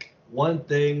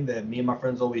thing that me and my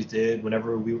friends always did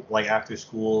whenever we, like, after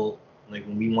school, like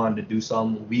when we wanted to do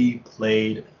something, we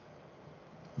played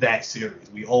that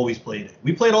series. We always played it.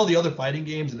 We played all the other fighting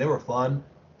games and they were fun,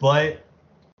 but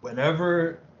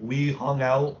whenever we hung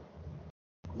out,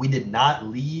 we did not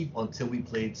leave until we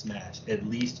played Smash, at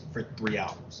least for 3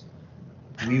 hours.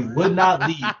 We would not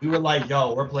leave. We were like,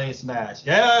 yo, we're playing Smash.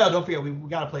 Yeah, don't forget, we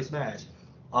got to play Smash.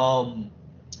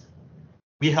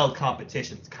 We held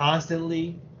competitions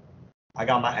constantly. I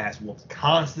got my ass whooped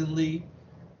constantly.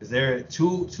 Because there are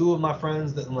two of my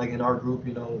friends that, like, in our group,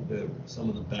 you know, they're some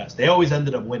of the best. They always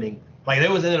ended up winning. Like, they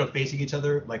always ended up facing each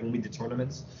other, like, when we did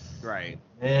tournaments. Right.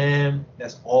 And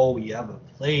that's all we ever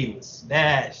played was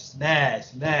Smash,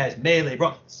 Melee,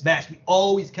 bro. Smash. We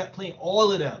always kept playing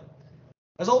all of them.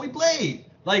 That's all we played.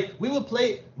 Like, we would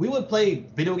play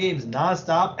video games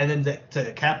nonstop, and then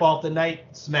to cap off the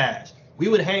night, Smash. We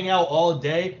would hang out all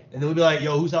day, and then we'd be like,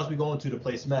 yo, whose house we going to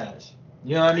play Smash?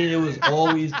 You know what I mean? It was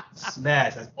always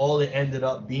Smash. That's all it ended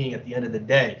up being at the end of the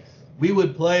day. We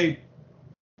would play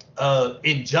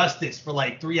Injustice for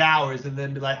like 3 hours and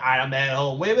then be like, all right, I'm at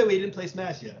home. Wait, we didn't play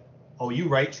Smash yet. Oh, you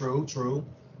right, true.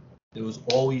 It was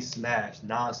always Smash,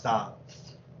 nonstop.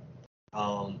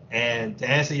 And to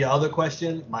answer your other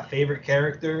question, my favorite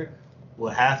character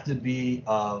will have to be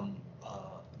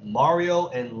Mario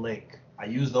and Link. I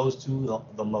use those two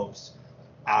the most.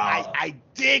 I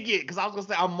dig it because I was gonna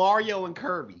say I'm Mario and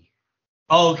Kirby.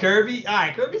 Oh, Kirby? All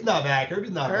right, Kirby's not bad.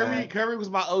 Bad. Kirby was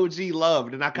my OG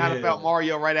love, and I kind of felt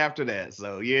Mario right after that.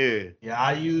 So yeah.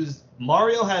 Yeah,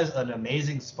 Mario has an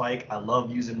amazing spike. I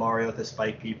love using Mario to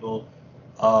spike people.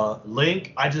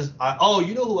 Link,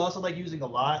 you know who else I like using a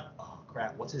lot? Oh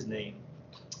crap, what's his name?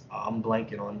 I'm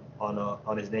blanking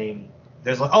on his name.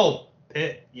 There's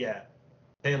Pit, yeah.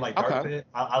 Pit, like Dark Pit.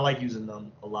 I like using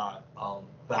them a lot.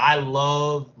 But I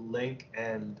love Link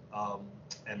and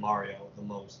Mario the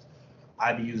most.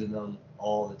 I be using them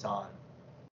all the time.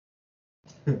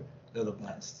 They're the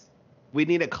best. We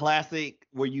need a classic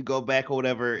where you go back or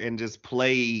whatever and just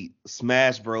play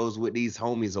Smash Bros with these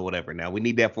homies or whatever. Now we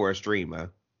need that for a stream, man.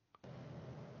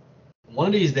 One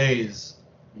of these days,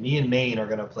 me and Maine are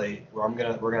gonna play. We're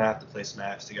gonna have to play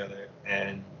Smash together,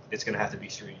 and it's gonna have to be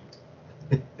streamed.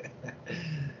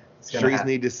 Streets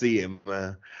need to see him,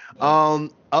 man.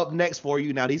 Up next for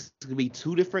you now, these could be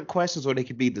two different questions or they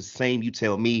could be the same. You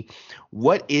tell me,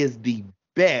 what is the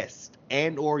best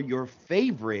and or your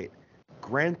favorite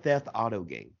Grand Theft Auto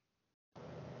game?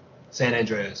 San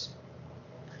Andreas.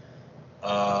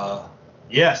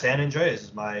 Yeah, San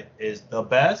Andreas is the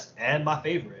best and my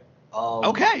favorite.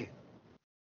 Okay.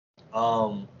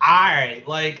 Alright,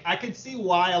 like I could see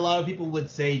why a lot of people would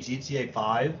say GTA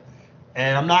 5.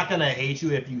 And I'm not gonna hate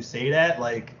you if you say that.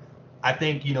 Like, I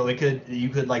think you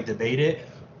could like debate it,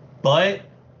 but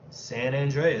San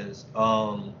Andreas,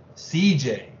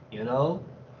 CJ,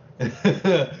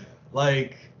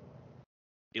 like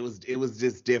It was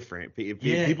just different. yeah,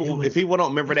 it If was people don't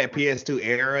remember that different. PS2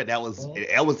 era, that was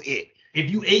it. If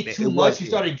you ate too It much, was you it.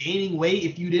 started gaining weight.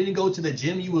 If you didn't go to the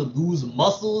gym, you would lose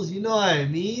muscles. You know what I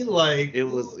mean? It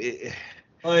was it.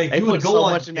 Like They you would put go so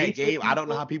on much in that dates with game. I don't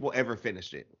know people. how people ever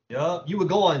finished it. Yeah, you would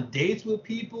go on dates with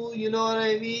people. You know what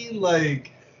I mean?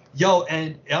 Like, yo,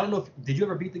 and I don't know if did you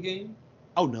ever beat the game?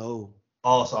 Oh no.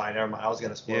 Oh, sorry, never mind. I was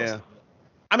gonna spoil Yeah. something.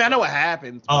 I mean, I know what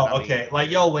happens, but I Oh, mean, okay. Like,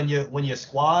 yo, when your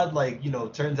squad like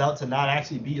turns out to not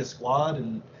actually be a squad,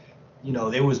 and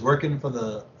they was working for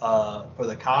the cops.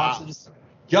 And, cops.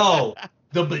 yo,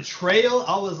 the betrayal.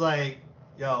 I was like,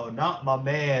 yo, not my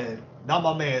man,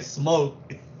 Smoke.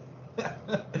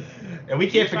 And we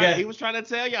can't He forget. was trying to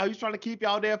tell y'all. He was trying to keep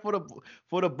y'all there for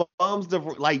the bums to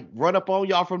like run up on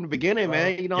y'all from the beginning,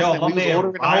 man. You know what I'm Yo, saying? my We was man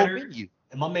ordering the whole Ryder, menu.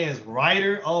 and my man's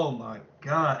Ryder. Oh my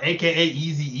God, aka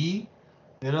Easy E.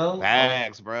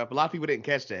 Facts, bro. A lot of people didn't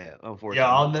catch that, Yeah,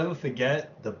 unfortunately. I'll never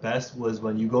forget. The best was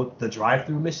when you go to the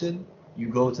drive-through mission. You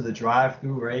go to the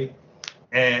drive-through, right?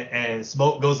 And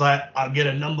Smoke goes like, "I'll get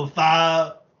a number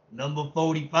 5, number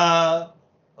 45,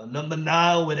 a number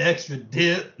 9 with extra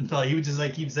dip." So he would just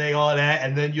like keep saying all that,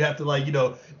 and then you have to like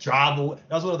drive away.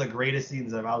 That was one of the greatest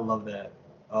scenes ever. I love that.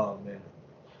 Oh man.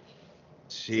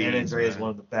 San Jeez, Andreas is man. one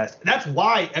of the best. And that's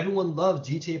why everyone loves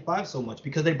GTA 5 so much,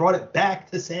 because they brought it back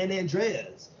to San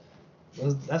Andreas.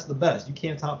 That's the best. You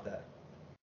can't top that.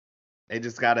 They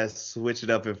just gotta switch it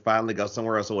up and finally go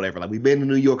somewhere else or whatever. Like we've been to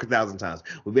New York 1,000 times.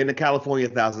 We've been to California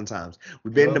 1,000 times.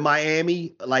 We've been to Yep.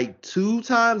 Miami like 2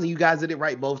 times, and you guys did it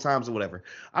right both times or whatever.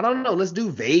 I don't know. Let's do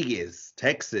Vegas,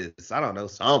 Texas. I don't know,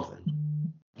 something.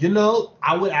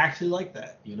 I would actually like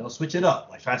that. Switch it up.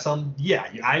 Like try some. Yeah,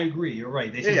 I agree. You're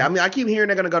right. They should. Yeah, I mean, I keep hearing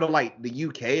they're gonna go to like the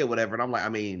UK or whatever, and I'm like, I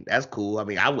mean, that's cool. I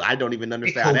mean, I don't even It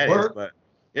understand how could that is, work. but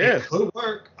It yeah, could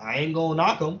work. I ain't gonna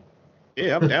knock them.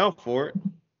 yeah, I'm down for it.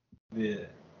 Yeah.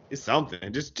 It's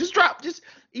something. Just drop. Just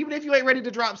even if you ain't ready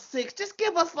to drop 6, just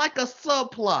give us like a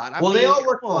subplot. I Well, they mean, are come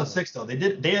working on on. 6 though.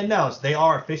 They announced they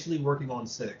are officially working on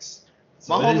 6.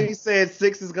 My So homie said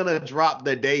 6 is gonna drop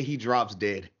the day he drops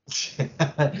dead.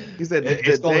 He said the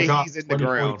it's gonna day drop he's in the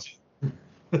ground.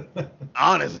 2022.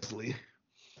 Honestly.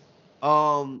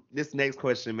 This next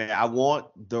question, man, I want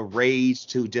the rage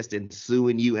to just ensue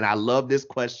in you, and I love this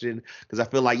question because I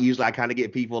feel like usually I kind of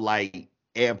get people like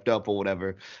amped up or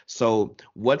whatever. So,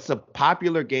 what's a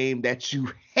popular game that you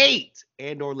hate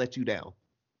and or let you down?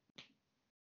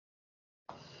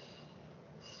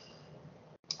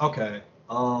 Okay.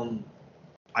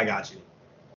 I got you.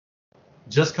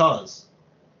 Just Cause.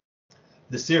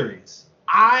 The series.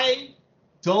 I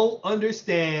don't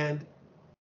understand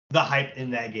the hype in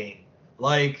that game.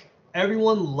 Like,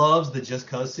 everyone loves the Just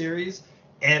Cause series,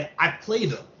 and I played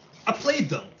them.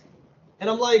 And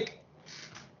I'm like,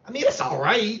 I mean, it's all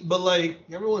right, but like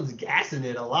everyone's gassing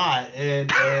it a lot,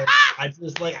 and I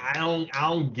just like I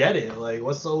don't get it. Like,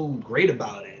 what's so great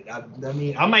about it? I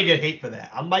mean, I might get hate for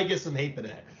that. I might get some hate for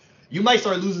that. You might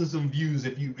start losing some views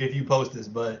if you post this,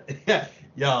 but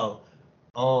yo,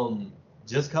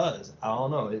 just cause I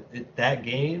don't know. That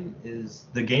game is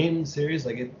the game series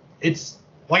like it's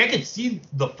like I could see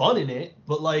the fun in it,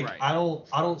 but like Right. I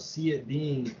don't see it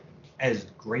being as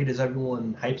great as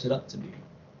everyone hypes it up to be.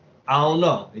 I don't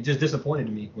know. It just disappointed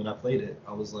me when I played it.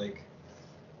 I was like,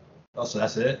 oh, so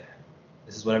that's it?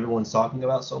 This is what everyone's talking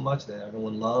about so much that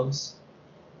everyone loves?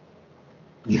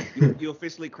 You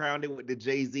officially crowned it with the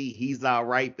Jay-Z. He's all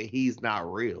right, but he's not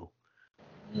real.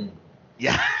 Mm.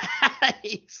 Yeah.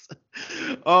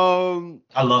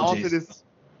 I love On to Jason. this.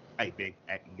 Hey, big,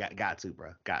 got to,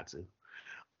 bro, got to.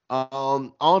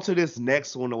 On to this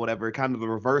next one or whatever. Kind of the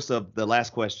reverse of the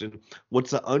last question.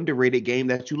 What's an underrated game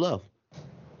that you love?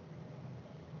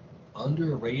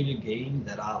 Underrated game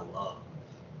that I love.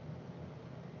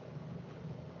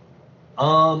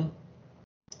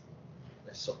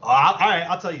 So all right,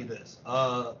 I'll tell you this.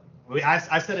 I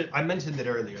said it. I mentioned it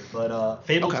earlier, but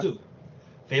Fable Okay. 2.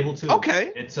 Fable 2.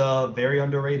 Okay. It's very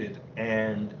underrated,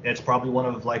 and it's probably one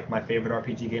of like my favorite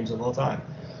RPG games of all time.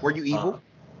 Were you evil?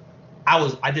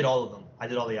 I did all of them. I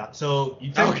did all the so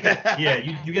you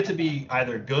you get to be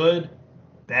either good,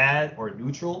 bad, or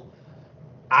neutral.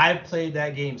 I've played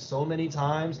that game so many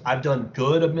times. I've done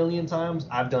good a million times.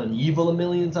 I've done evil a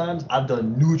million times. I've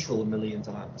done neutral a million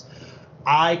times.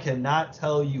 I cannot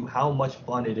tell you how much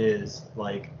fun it is,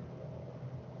 like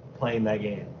playing that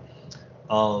game.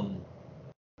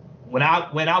 When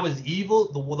I was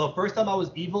evil, the first time I was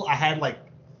evil, I had like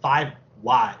 5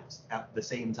 wives at the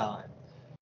same time.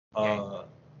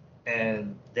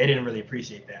 And they didn't really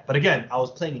appreciate that. But again, I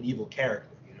was playing an evil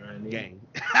character. You know what I mean?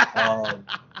 Gang.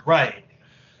 Right.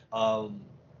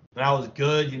 But I was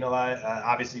good. You know, I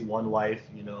obviously one wife.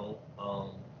 You know,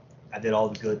 I did all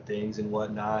the good things and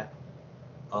whatnot.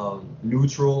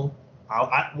 Neutral.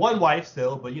 One wife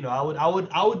still, but you know,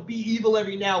 I would be evil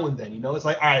every now and then. You know, it's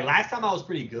like, all right, last time I was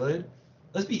pretty good.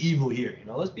 Let's be evil here. You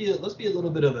know, let's be a little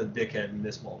bit of a dickhead in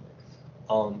this moment.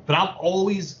 But I'm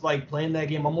always like playing that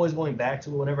game. I'm always going back to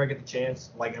it whenever I get the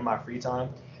chance, like in my free time.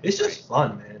 It's just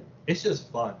fun, man. It's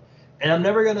just fun. And I'm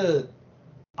never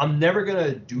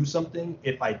gonna do something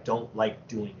if I don't like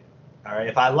doing it. All right.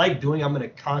 If I like doing it, I'm gonna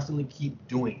constantly keep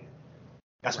doing it.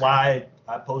 That's why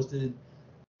I posted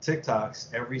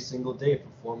TikToks every single day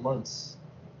for 4 months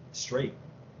straight.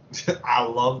 I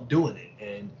love doing it,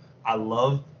 and I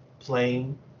love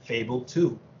playing Fable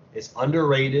 2. It's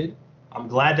underrated. I'm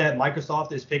glad that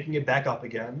Microsoft is picking it back up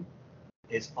again.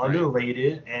 It's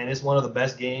underrated, and it's one of the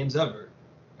best games ever,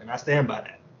 and I stand by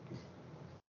that.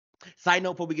 Side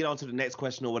note, before we get on to the next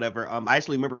question or whatever, I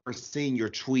actually remember seeing your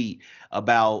tweet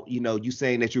about, you know, you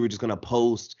saying that you were just gonna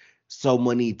post so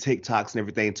many TikToks and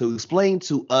everything. To explain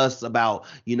to us about,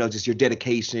 you know, just your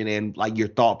dedication and like your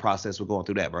thought process with going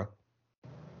through that, bro.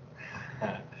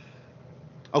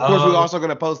 Of course, we're also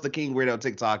gonna post the King Weirdo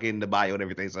TikTok in the bio and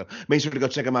everything. So make sure to go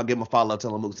check him out, give him a follow,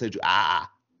 tell him Mook said you.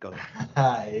 Go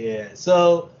ahead. Yeah.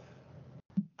 So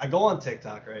I go on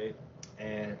TikTok, right?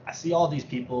 And I see all these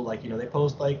people, like, you know, they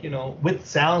post, like, you know, with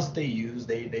sounds that they use,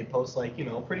 they post, like, you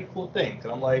know, pretty cool things.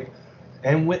 And I'm like,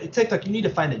 and with TikTok, you need to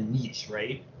find a niche,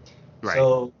 right?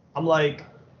 So I'm like,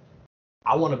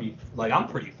 I want to be, like, I'm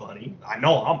pretty funny. I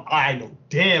know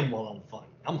damn well I'm funny.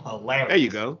 I'm hilarious. There you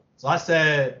go. So I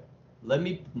said,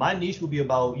 my niche will be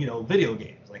about, you know, video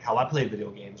games, like how I play video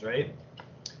games, right?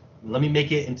 Let me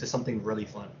make it into something really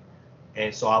funny.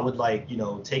 And so I would, like, you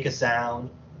know, take a sound.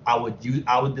 I would be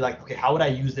like, okay, how would I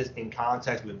use this in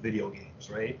context with video games,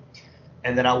 right?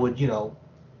 And then I would, you know,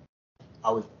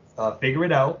 figure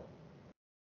it out.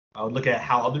 I would look at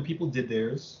how other people did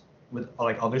theirs with,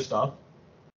 like, other stuff.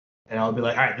 And I would be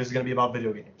like, all right, this is going to be about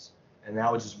video games. And then I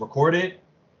would just record it.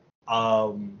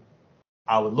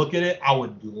 I would look at it. I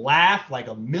would laugh like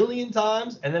a million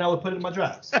times. And then I would put it in my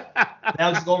drafts. And I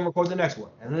would just go and record the next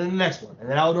one. And then the next one. And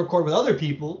then I would record with other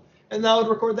people. And then I would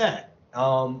record that.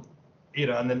 You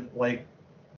know, and then, like,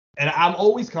 and I'm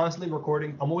always constantly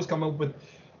recording. I'm always coming up with,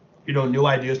 you know, new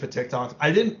ideas for TikToks.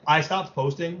 I stopped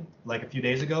posting like a few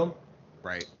days ago.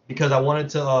 Right. Because I wanted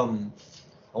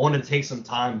to take some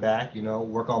time back, you know,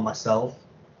 work on myself.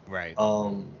 Right.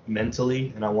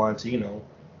 Mentally, and I wanted to, you know,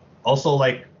 also,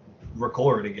 like,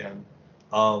 record again.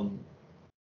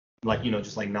 Like, you know,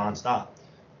 just like nonstop.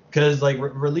 Because, like,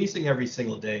 releasing every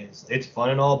single day it's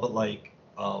fun and all, but, like,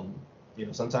 you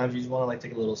know, sometimes you just want to, like,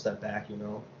 take a little step back, you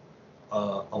know,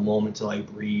 a moment to, like,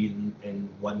 breathe and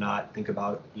whatnot, think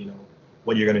about, you know,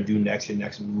 what you're going to do next, your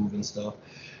next move and stuff.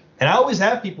 And I always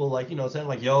have people, like, you know, saying,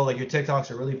 like, yo, like, your TikToks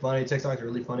are really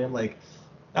funny. I'm like,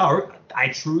 oh, I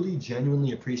truly,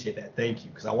 genuinely appreciate that. Thank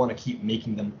you, because I want to keep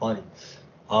making them funny.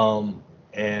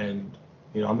 And,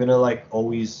 you know, I'm going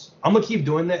to keep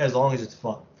doing that as long as it's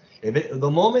fun.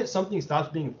 The moment something stops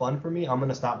being fun for me, I'm going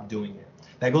to stop doing it.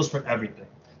 That goes for everything.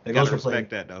 That goes for playing.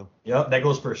 That though. Yep. That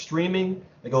goes for streaming.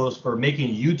 That goes for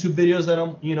making YouTube videos that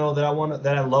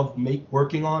I love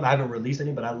working on. I haven't released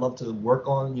any, but I love to work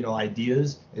on, you know,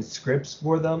 ideas and scripts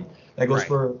for them. That goes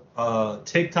for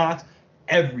TikToks,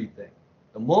 everything.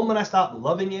 The moment I stop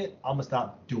loving it, I'm gonna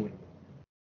stop doing it.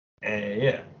 And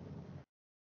yeah.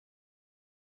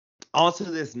 On to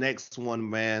this next one,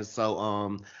 man. So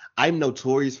I'm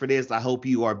notorious for this. I hope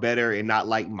you are better and not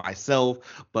like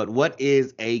myself. But what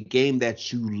is a game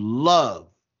that you love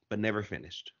but never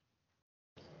finished?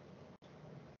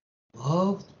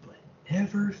 Loved but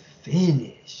never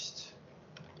finished.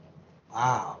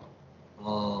 Wow.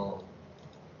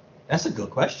 That's a good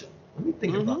question. Let me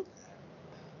think about that.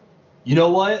 You know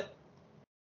what?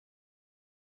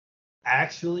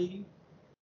 Actually,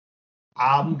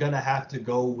 I'm going to have to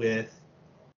go with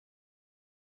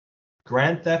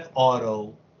Grand Theft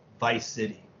Auto Vice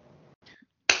City.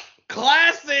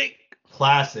 Classic.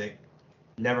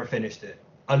 Never finished it.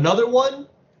 Another one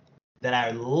that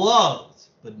I loved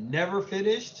but never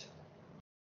finished,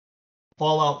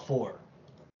 Fallout 4.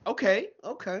 Okay.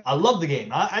 I love the game.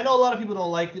 I know a lot of people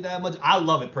don't like it that much. I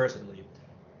love it personally.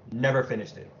 Never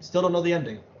finished it. Still don't know the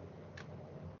ending.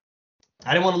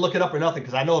 I didn't want to look it up or nothing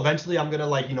because I know eventually I'm going to,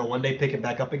 like, you know, one day pick it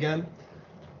back up again.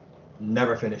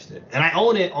 Never finished it. And I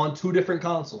own it on 2 different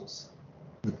consoles.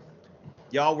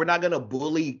 Y'all, we're not gonna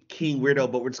bully King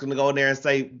Weirdo, but we're just gonna go in there and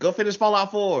say, go finish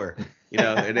Fallout 4.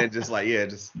 And then just like, yeah,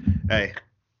 just hey.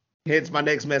 Hence my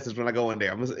next message when I go in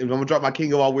there. I'm gonna drop my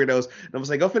King of all weirdos, and I'm gonna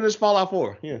say, go finish Fallout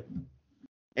 4. Yeah.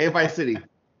 And Vice City.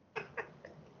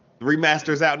 The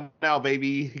remaster's out now,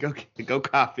 baby. Go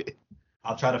cop it.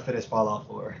 I'll try to finish Fallout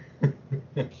 4.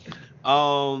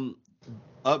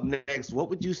 Up next, what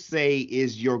would you say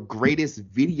is your greatest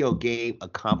video game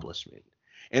accomplishment?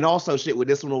 And also, shit, with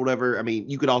this one or whatever, I mean,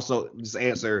 you could also just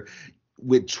answer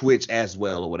with Twitch as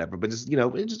well or whatever. But just,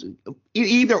 just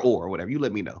either or whatever. You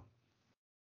let me know.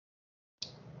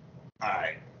 All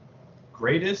right.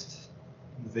 Greatest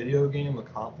video game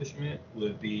accomplishment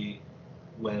would be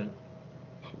when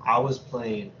I was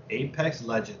playing Apex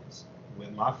Legends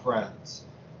with my friends,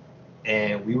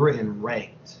 and we were in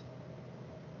ranked.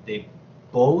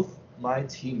 Both my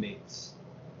teammates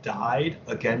died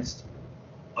against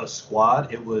a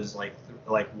squad. It was like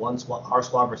one squad, our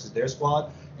squad versus their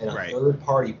squad, and a third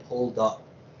party pulled up,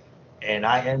 and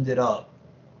I ended up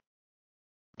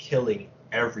killing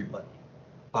everybody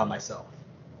by myself.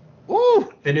 Woo!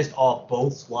 Finished off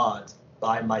both squads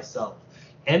by myself.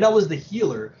 And I was the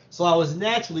healer, so I was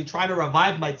naturally trying to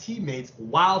revive my teammates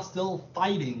while still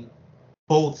fighting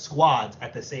both squads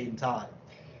at the same time.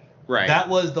 Right. That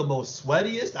was the most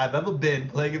sweatiest I've ever been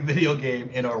playing a video game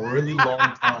in a really long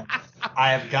time.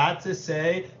 I have got to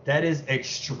say, that is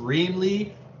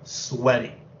extremely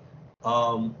sweaty.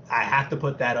 I have to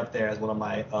put that up there as one of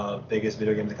my biggest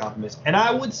video games accomplishments. And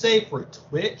I would say for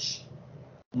Twitch,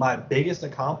 my biggest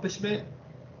accomplishment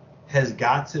has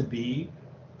got to be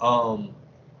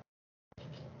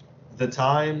the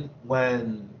time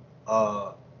when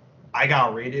I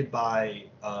got raided by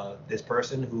this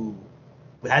person who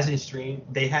hasn't streamed.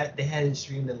 They hadn't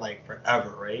streamed in like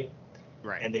forever, right?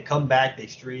 Right. And they come back, they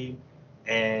stream,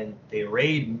 and they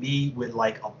raid me with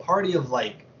like a party of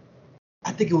like,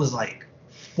 I think it was like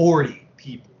 40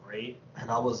 people, right? And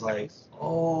I was like,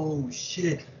 oh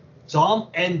shit.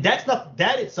 So and that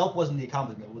itself wasn't the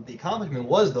accomplishment. What the accomplishment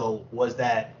was though, was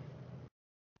that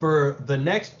for the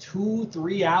next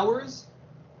 2-3 hours,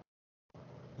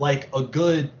 like a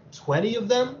good 20 of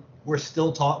them were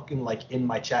still talking like in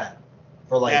my chat.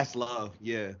 For like, that's love,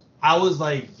 yeah. I was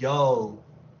like, yo,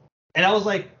 and I was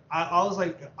like,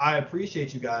 I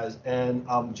appreciate you guys, and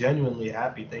I'm genuinely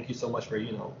happy. Thank you so much for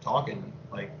talking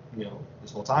like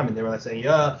this whole time. And they were like saying,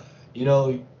 yeah,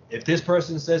 if this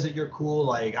person says that you're cool,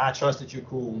 like I trust that you're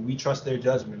cool, and we trust their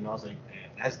judgment. And I was like,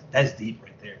 man, that's deep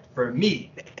right there for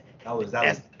me.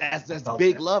 That's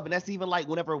big love. And that's even like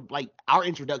whenever like our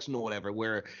introduction or whatever,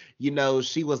 where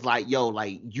she was like, yo,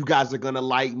 like you guys are gonna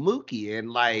like Mookie, and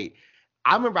like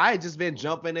I remember I had just been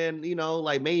jumping in,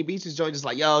 like Main Beaches joint, just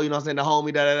like, yo, what I'm saying, the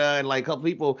homie, and like a couple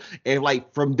people. And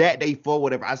like from that day forward,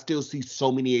 whatever, I still see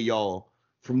so many of y'all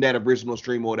from that original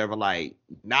stream or whatever, like,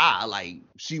 nah, like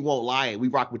she won't lie, and we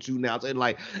rock with you now. And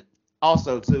like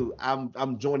also too,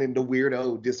 I'm joining the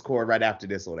weirdo Discord right after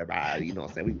this or whatever. What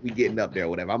I'm saying? We getting up there or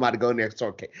whatever. I'm about to go in there and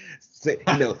start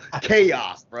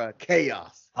chaos, bro.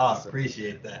 Chaos. Oh,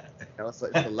 appreciate that. It's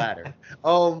the latter.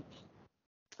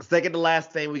 Second to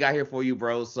last thing we got here for you,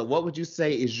 bro. So what would you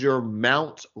say is your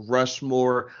Mount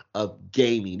Rushmore of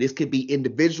gaming? This could be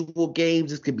individual games,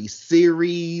 this could be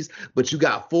series, but you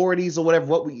got 4 of these or whatever.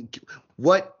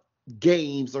 What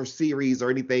games or series or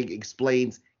anything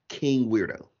explains King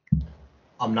Weirdo?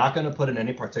 I'm not gonna put in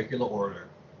any particular order.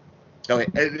 Okay.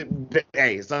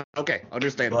 Hey, it's okay.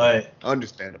 Understandable. But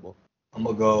understandable. I'm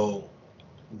gonna go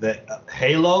the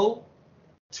Halo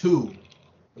 2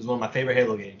 was one of my favorite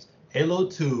Halo games. Halo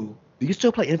 2. Do you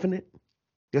still play Infinite?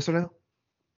 Yes or no?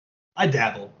 I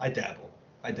dabble.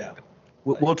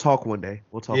 We'll talk one day.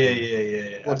 We'll talk.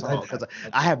 Yeah. We'll talk, because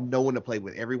I have no one to play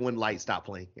with. Everyone stopped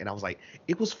playing, and I was like,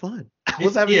 it was fun. I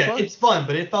was having fun. It's fun,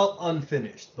 but it felt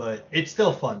unfinished. But it's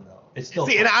still fun though. It's still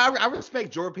fun. And I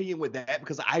respect your opinion with that,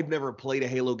 because I've never played a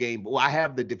Halo game. Well, I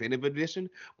have the definitive edition,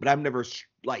 but I've never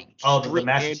the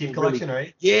Master Chief Collection,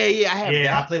 right? Yeah, I have.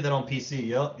 Yeah, I played that on PC.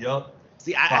 Yup.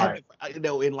 See, I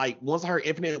and like once I heard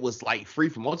Infinite was like free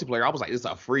for multiplayer, I was like, this is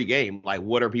a free game. Like,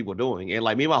 what are people doing? And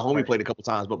like me and my homie played a couple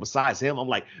times, but besides him, I'm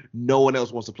like, no one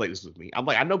else wants to play this with me. I'm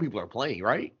like, I know people are playing,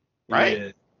 right?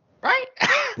 Yeah. Right?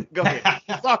 Go ahead.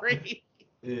 Sorry.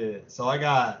 Yeah. So I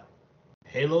got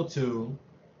Halo 2,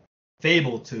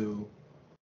 Fable 2,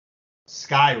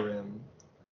 Skyrim.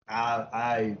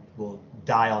 I will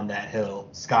die on that hill.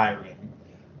 Skyrim.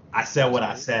 I said what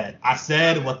I said. I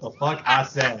said what the fuck I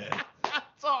said.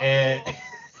 And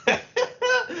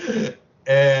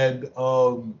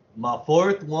my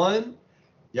fourth one,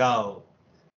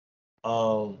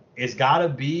 it's gotta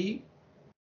be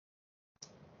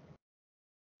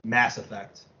Mass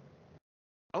Effect.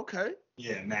 Okay.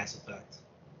 Yeah, Mass Effect.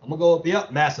 I'm gonna go.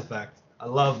 Yep, Mass Effect. I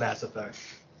love Mass Effect.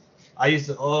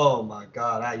 Oh my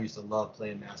god, I used to love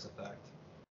playing Mass Effect.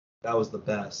 That was the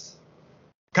best.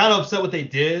 Kind of upset what they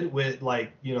did with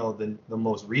like, the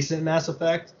most recent Mass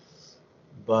Effect.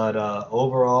 But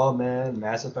overall, man,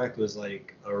 Mass Effect was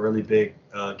like a really big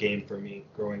game for me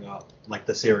growing up, like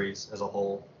the series as a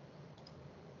whole.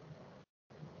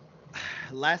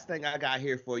 Last thing I got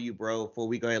here for you, bro, before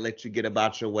we go ahead and let you get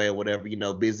about your way or whatever,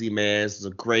 busy man. This is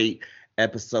a great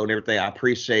episode and everything. I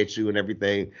appreciate you and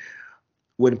everything.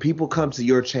 When people come to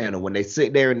your channel, when they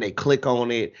sit there and they click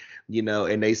on it,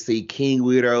 and they see King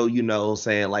Weirdo,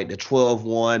 saying like the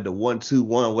 12-1, the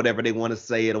 1-2-1, whatever they want to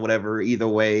say it or whatever, either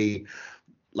way,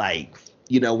 like,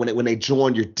 when they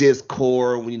join your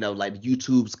Discord, like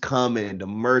YouTube's coming, the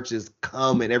merch is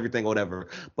coming, everything, whatever.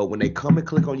 But when they come and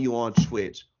click on you on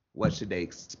Twitch, what should they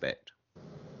expect?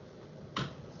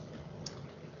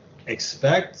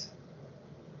 Expect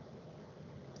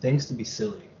things to be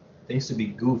silly, things to be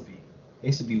goofy,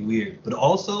 things to be weird, but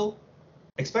also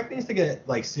expect things to get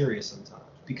like serious sometimes.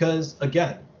 Because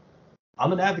again,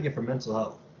 I'm an advocate for mental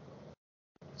health.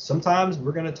 Sometimes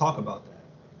we're gonna talk about that,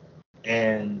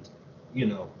 and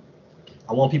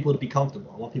I want people to be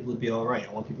comfortable. I want people to be all right.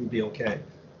 I want people to be okay.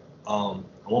 I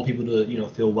want people to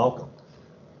feel welcome.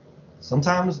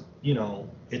 Sometimes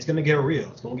it's gonna get real.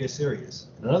 It's gonna get serious,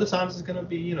 and other times it's gonna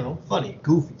be funny,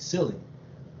 goofy, silly.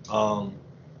 Um,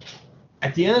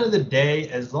 at the end of the day,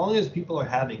 as long as people are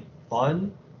having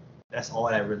fun, that's all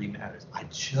that really matters. I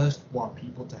just want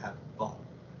people to have fun.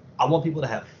 I want people to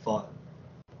have fun.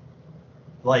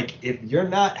 Like, if you're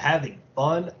not having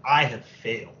fun, I have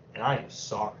failed, and I am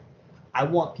sorry. I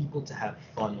want people to have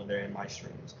fun when they're in my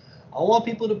streams. I want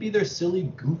people to be their silly,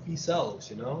 goofy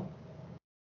selves,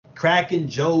 cracking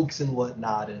jokes and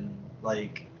whatnot, and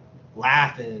like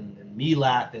laughing, and me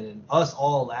laughing, and us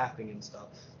all laughing and stuff.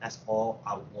 That's all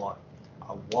I want.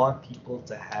 I want people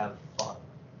to have fun.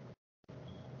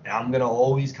 And I'm going to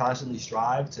always constantly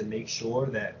strive to make sure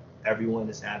that everyone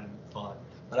is having fun.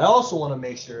 But I also want to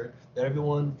make sure that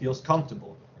everyone feels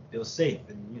comfortable, feels safe,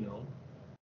 and,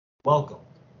 welcome.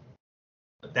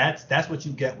 But that's what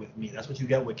you get with me. That's what you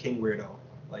get with King Weirdo.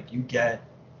 Like, you get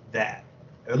that.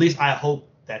 Or at least I hope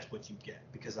that's what you get,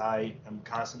 because I am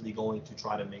constantly going to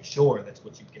try to make sure that's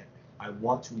what you get. I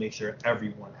want to make sure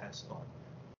everyone has fun.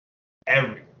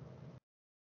 Everyone.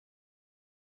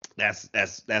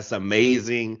 That's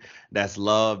amazing. That's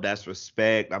love. That's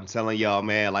respect. I'm telling y'all,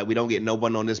 man, like we don't get no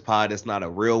one on this pod that's not a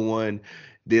real one.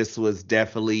 This was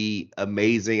definitely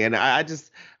amazing. And I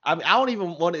don't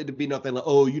even want it to be nothing like,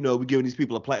 oh, we're giving these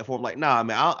people a platform. Like, nah,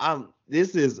 man,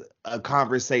 this is a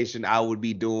conversation I would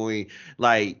be doing,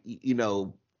 like,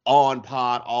 on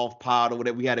pod, off pod, or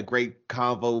whatever. We had a great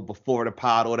convo before the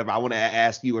pod or whatever. I want to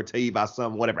ask you or tell you about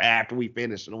something, whatever, after we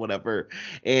finish or whatever.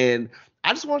 And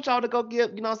I just want y'all to go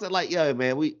give, what I'm saying, like, yeah,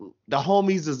 man, the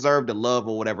homies deserve the love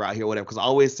or whatever out here, whatever. Because I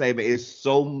always say, man, it's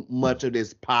so much of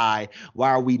this pie. Why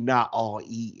are we not all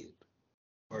eating?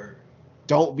 Word.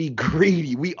 Don't be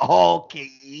greedy. We all can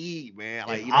eat, man.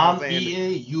 Like, if what I'm I'm saying?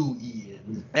 eating, you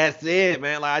eating. That's it,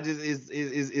 man. Like,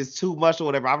 it's too much or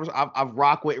whatever. I've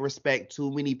rock with respect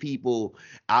too many people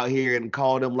out here and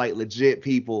call them like legit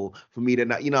people for me to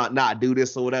not do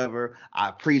this or whatever. I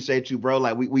appreciate you, bro.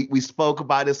 Like we spoke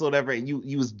about this or whatever, and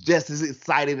you was just as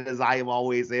excited as I am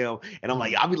always am. And I'm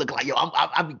like, I'll be looking like, yo,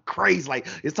 I'll be crazy. Like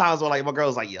it's times where like my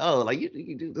girl's like, yo, like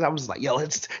you do this. I'm just like, yo,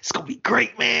 it's gonna be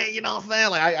great, man. You know what I'm saying?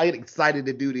 Like I get excited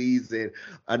to do these and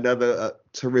another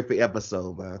terrific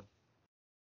episode, man.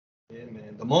 Yeah,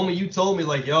 man. The moment you told me,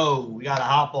 like, yo, we gotta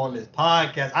hop on this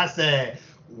podcast, I said,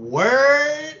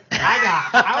 word.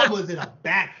 I was in a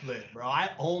backflip, bro. I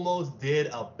almost did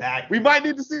a backflip. We might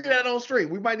need to see that on stream.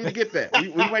 We might need to get that. We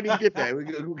might need to get that.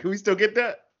 Can we still get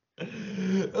that?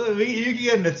 You can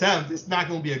get an attempt. It's not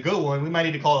gonna be a good one. We might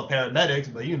need to call the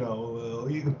paramedics, but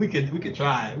we could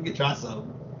try. We could try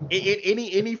something.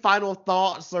 Any final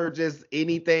thoughts or just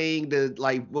anything to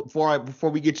like before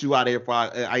we get you out of here? Before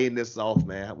I end this off,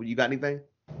 man. You got anything?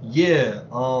 Yeah.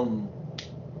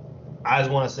 I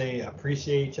just want to say I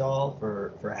appreciate y'all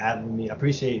for having me. I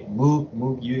appreciate Mook.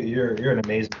 Mook, you're an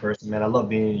amazing person, man. I love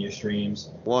being in your streams.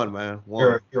 Man.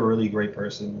 You're a really great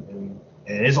person, and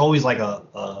it's always like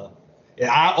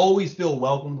I always feel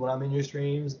welcomed when I'm in your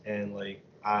streams, and like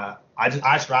I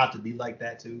strive to be like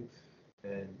that too.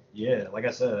 And yeah, like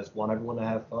I said, I just want everyone to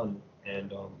have fun.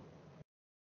 And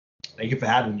thank you for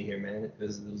having me here, man. It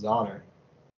was an honor.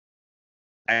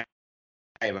 Hey,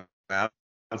 man,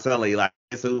 I'm telling you, like,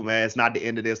 man, it's not the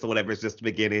end of this or whatever. It's just the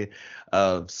beginning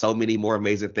of so many more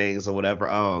amazing things or whatever.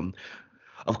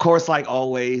 Of course, like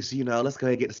always, let's go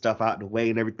ahead and get the stuff out of the way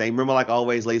and everything. Remember, like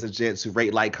always, ladies and gents, who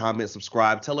rate, like, comment,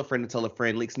 subscribe, tell a friend and tell a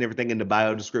friend, links and everything in the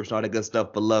bio description, all that good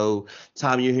stuff below.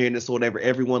 Time you're hearing this or whatever,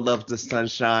 Everyone Loves the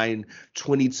Sunshine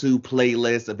 22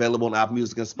 playlist available on Apple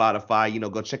Music and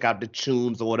Spotify. Go check out the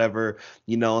tunes or whatever,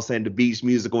 I'm saying, the beach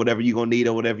music or whatever you're going to need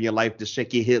or whatever in your life to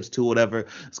shake your hips to, whatever.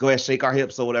 Let's go ahead and shake our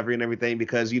hips or whatever and everything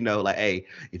because, like, hey,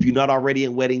 if you're not already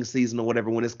in wedding season or whatever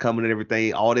when it's coming and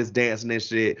everything, all this dancing and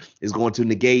shit is going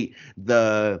to negate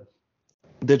the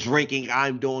drinking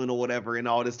I'm doing or whatever and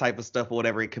all this type of stuff or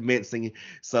whatever and commencing.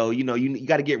 So you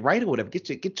got to get right or whatever,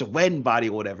 get your wedding body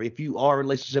or whatever, if you are in a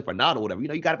relationship or not or whatever, you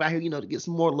got to be out here to get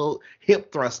some more little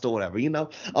hip thrust or whatever,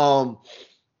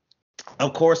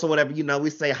 of course or whatever, we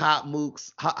say hot mook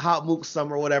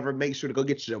summer or whatever. Make sure to go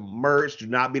get your merch. Do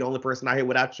not be the only person out here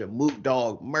without your Mook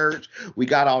Dog merch. We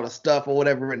got all the stuff or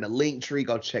whatever in the link tree.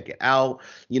 Go check it out.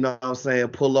 What I'm saying?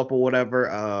 Pull up or whatever.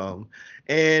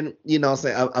 And what I'm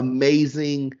saying,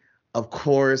 amazing, of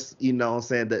course, what I'm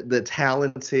saying, the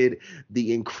talented,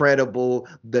 the incredible,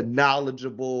 the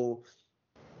knowledgeable,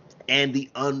 and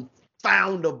the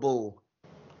unfoundable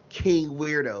King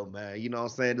Weirdo, man. What I'm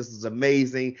saying? This is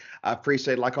amazing. I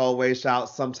appreciate it. Like always, shout out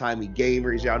Sometime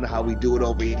Gamers. Y'all know how we do it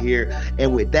over here.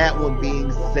 And with that one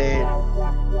being said,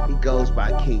 he goes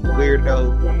by King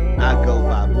Weirdo. I go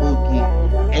by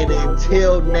Mookie. And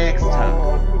until next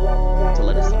time, to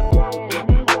let us up.